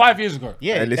Yeah, maybe yeah. 5 years ago.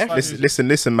 yeah, Hey, definitely.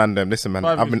 listen, man. 5 years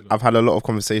ago. I've had a lot of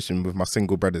conversation with my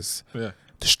single brothers. Yeah.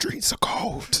 The streets are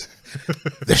cold.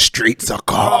 The streets are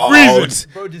cold.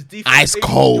 Freezing. Bro, just Ice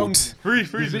cold.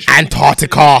 Freezing.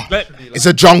 Antarctica. It's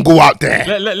a jungle out there.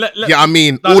 Yeah, I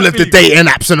mean, Nah, all let of the me go. dating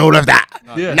apps and all of that.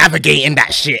 Yeah. Navigating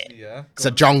that shit. Yeah. It's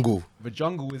a jungle. The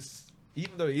jungle is,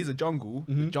 even though it is a jungle,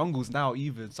 the jungle's now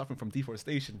even suffering from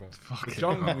deforestation, bro. The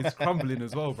jungle is crumbling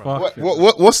as well, bro.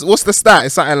 Fuck. What's the stat?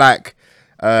 It's something like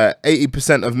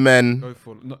 80% of men, Go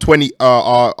for no, 20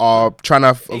 are trying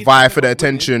to 80% vie for of the women-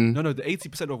 attention. No, the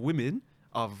 80% of women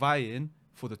are vying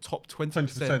for the top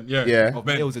 20% Yeah. Yeah. of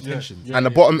Men. males' Yeah. attention. Yeah. And the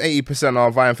bottom 80%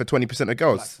 are vying for 20% of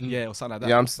girls. Yeah, or something like that.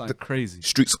 Yeah, I'm something crazy.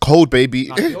 Streets are cold, baby.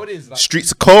 Like, you know what it is, like,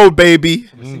 Streets are cold, baby.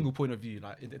 from a single point of view,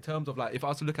 like in terms of like, if I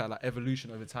was to look at like evolution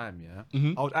over time,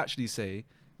 yeah, I would actually say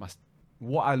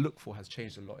what I look for has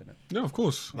changed a lot in it. Yeah, of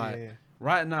course. Like Yeah.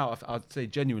 right now, I'd say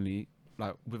genuinely,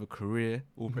 like with a career,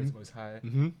 all praise the Most High,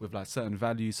 with like certain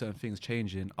values, certain things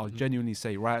changing, I'll genuinely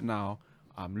say right now,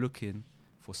 I'm looking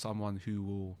for someone who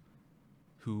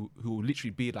will literally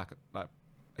be like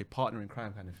a partner in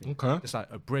crime kind of thing. Okay. It's like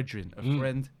a brethren, a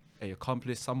friend, a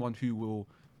accomplice, someone who will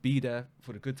be there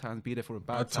for the good times, be there for the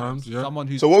bad times. yeah. Someone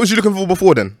who's So what was you looking for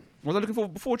before then? what was I looking for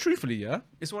before? Truthfully, yeah,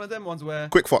 it's one of them ones where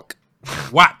Quick fuck.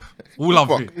 Whap. All love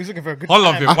Fuck. it. He's looking for a good All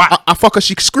of time. it. Whap. I fuck her,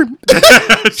 she screamed.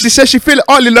 She said she feel it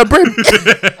all in her brain.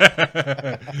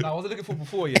 I wasn't looking for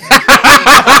before, yeah.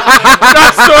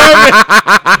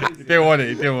 He didn't want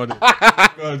it. Go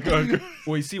on.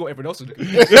 Well, you see what everyone else was looking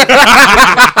for.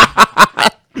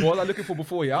 What was I looking for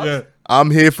before, yeah? Yeah. I'm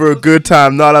here for a good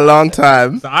time, not a long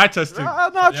time. The eye testing. No,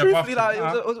 Yeah, truthfully, buff-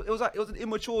 like it was an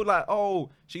immature, like, oh,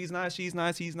 she's nice, he's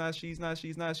nice,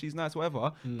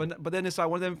 whatever. But then it's like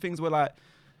one of them things where like,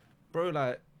 bro,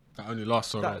 like That only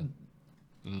lasts so that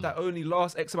long. that only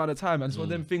lasts X amount of time, and it's one of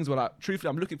them things where like, truthfully,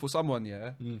 I'm looking for someone,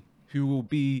 yeah, who will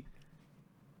be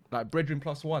like brethren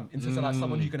plus one, in sense of like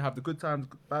someone who can have the good times,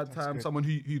 bad times, someone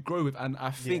who you grow with, and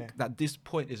I think Yeah. that this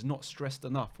point is not stressed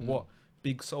enough. What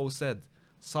Big Soul said,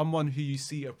 someone who you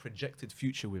see a projected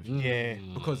future with. Yeah.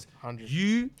 Because 100.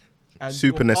 you and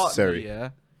Super your partner, necessary. yeah,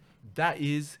 that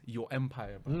is your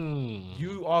empire, bro.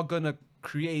 You are gonna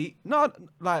create not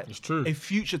like It's true. a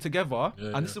future together,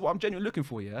 Yeah, and this is what I'm genuinely looking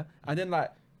for, yeah. And then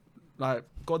like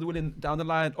God willing, down the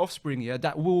line, offspring, yeah,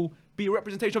 that will be a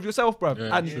representation of yourself, bruv.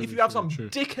 Yeah, and true, if you have true, some true.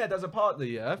 dickhead as a partner,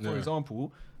 yeah, for Yeah.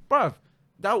 example, bruv,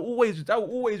 that will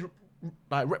always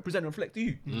like represent and reflect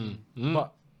you.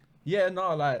 But yeah,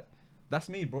 no, like that's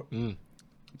me, bro.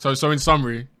 So in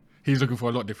summary, he's looking for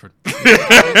a lot different.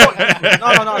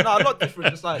 No, not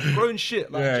different. Just like grown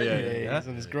shit. Like, Yeah, genuinely, Yeah, he's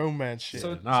on this grown man shit.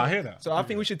 So, Nah, I hear that. So I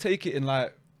think we should take it in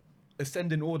like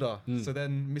ascending order. So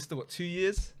then, Mr. What, 2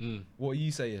 years? What are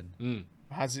you saying?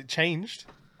 Has it changed?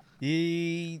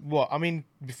 What? I mean,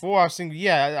 before I was single,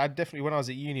 yeah, I definitely, when I was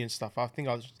at uni and stuff, I think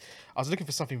I was looking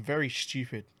for something very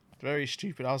stupid. Very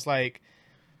stupid. I was like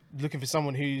looking for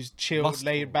someone who's chilled, Lustful.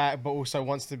 laid back, but also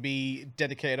wants to be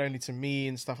dedicated only to me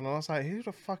and stuff. And I was like, who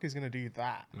the fuck is gonna do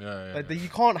that? Yeah. Like, you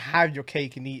can't have your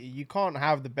cake and eat it. You can't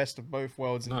have the best of both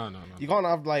worlds. No. You can't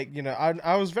have, like, you know,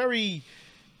 I was very,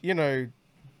 you know,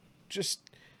 just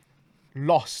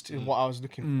lost in what I was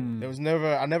looking for.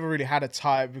 I never really had a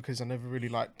type, because I never really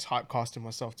like typecasting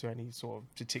myself to any sort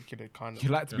of particular kind of. You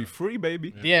like to be free,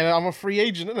 baby. Yeah, I'm a free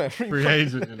agent, isn't it? Free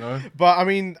agent, you know. But I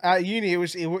mean, at uni, it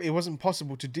wasn't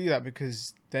possible to do that,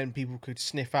 because then people could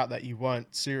sniff out that you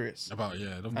weren't serious. Of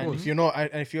And course. if you're not,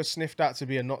 and if you're sniffed out to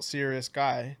be a not serious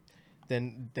guy,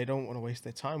 then they don't want to waste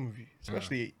their time with you,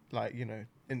 especially like, you know,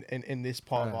 in this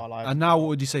part of our life. And now, what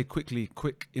would you say quick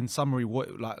in summary?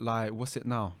 What like what's it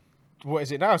now? What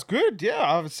is it now? It's good. Yeah,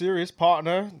 I have a serious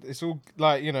partner. It's all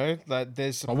like, you know, like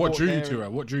there's. But what support drew you there. to her?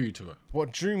 What drew you to her?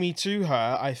 What drew me to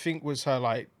her, I think, was her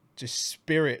like just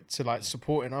spirit to like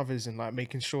supporting others and like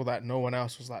making sure that no one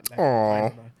else was like left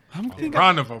behind, you know. I'm thinking.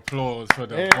 Round of applause for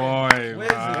the boy, Where's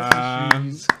man.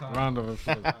 his shoes? Round of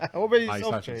applause. What about Nice,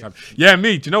 yourself, nice, Jay? nice. Yeah,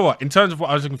 me. Do you know what? In terms of what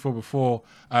I was looking for before,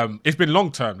 it's been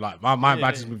long term. Like my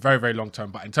badge has been very, very long term.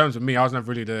 But in terms of me, I was never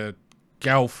really the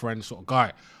girlfriend sort of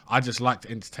guy. I just like to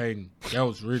entertain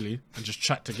girls, really, and just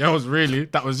chat to girls, really.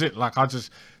 That was it. Like, I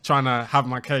just trying to have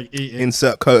my cake, eat it.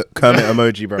 Insert Kermit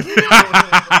emoji, bro.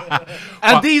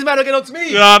 And these men are getting on to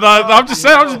me. No, I'm just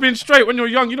saying, I'm just being straight. When you're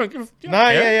young, you don't give. Nah,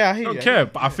 yeah, I hear you don't you. care.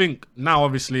 But I think now,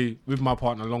 obviously, with my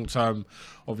partner, long term,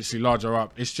 obviously larger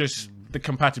up, it's just the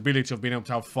compatibility of being able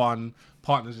to have fun,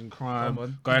 partners in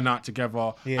crime, going out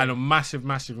together, and a massive,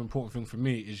 massive important thing for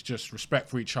me is just respect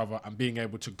for each other and being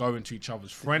able to go into each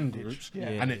other's friend groups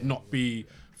and it not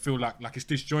feel like it's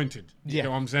disjointed. You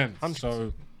know what I'm saying? 100%.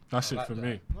 So that's it for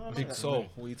me. Big soul.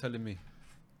 What are you telling me?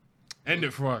 End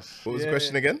it for us. What was the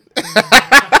question again?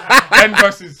 Den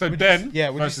versus so Den. Yeah,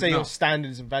 would you versus say now. your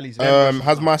standards and values?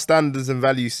 Has my standards and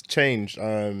values changed?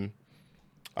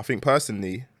 I think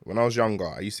personally, when I was younger,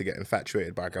 I used to get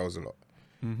infatuated by girls a lot.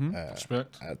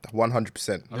 Respect.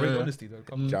 100%. I read honesty though.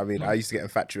 Do you know what I mean? I used to get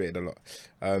infatuated a lot.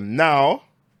 Now,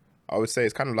 I would say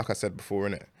it's kind of like I said before,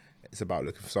 innit? It's about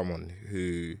looking for someone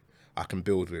who I can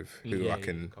build with, who I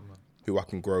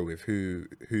can grow with, who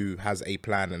has a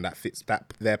plan and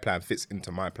their plan fits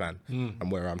into my plan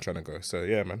and where I'm trying to go. So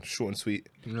yeah, man, short and sweet.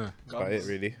 Yeah. That's about it,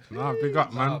 really. Nah, big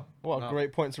up, man. What a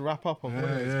great point to wrap up on.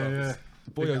 Yeah.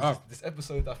 Boy, this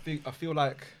episode, I feel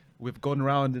like we've gone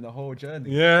round in a whole journey.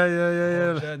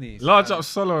 Yeah. Journey. Large up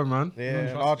solo, man.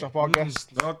 Yeah, large up our guests.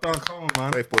 Well done, come on,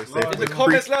 man. Safe boys, safe In the boys.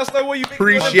 comments, let us know what you think.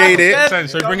 Appreciate it.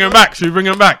 Should we bring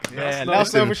him back? Yeah,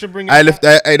 last time we should bring Hey,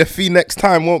 it. the fee next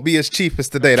time won't be as cheap as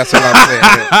today. That's what I'm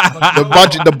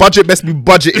saying. The budget best be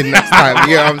budgeting next time.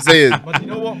 You know what I'm saying? But you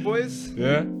know what, boys?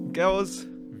 Yeah. Girls,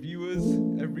 viewers,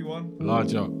 everyone.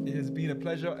 Large up. It has been a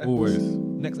pleasure. Always.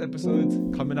 Next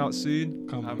episode coming out soon.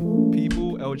 Come.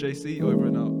 People, LJC, over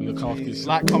and out. Look after yourself.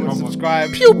 Like, comment, Come on.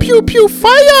 subscribe. Pew pew pew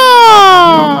fire!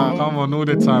 Come on, all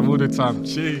the time.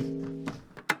 Cheers.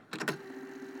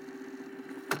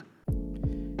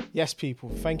 Yes, people,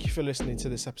 thank you for listening to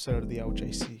this episode of the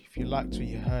LJC. If you liked what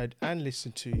you heard and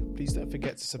listened to, please don't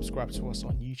forget to subscribe to us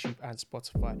on YouTube and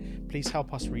Spotify. Please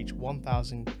help us reach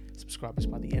 1,000 subscribers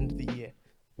by the end of the year.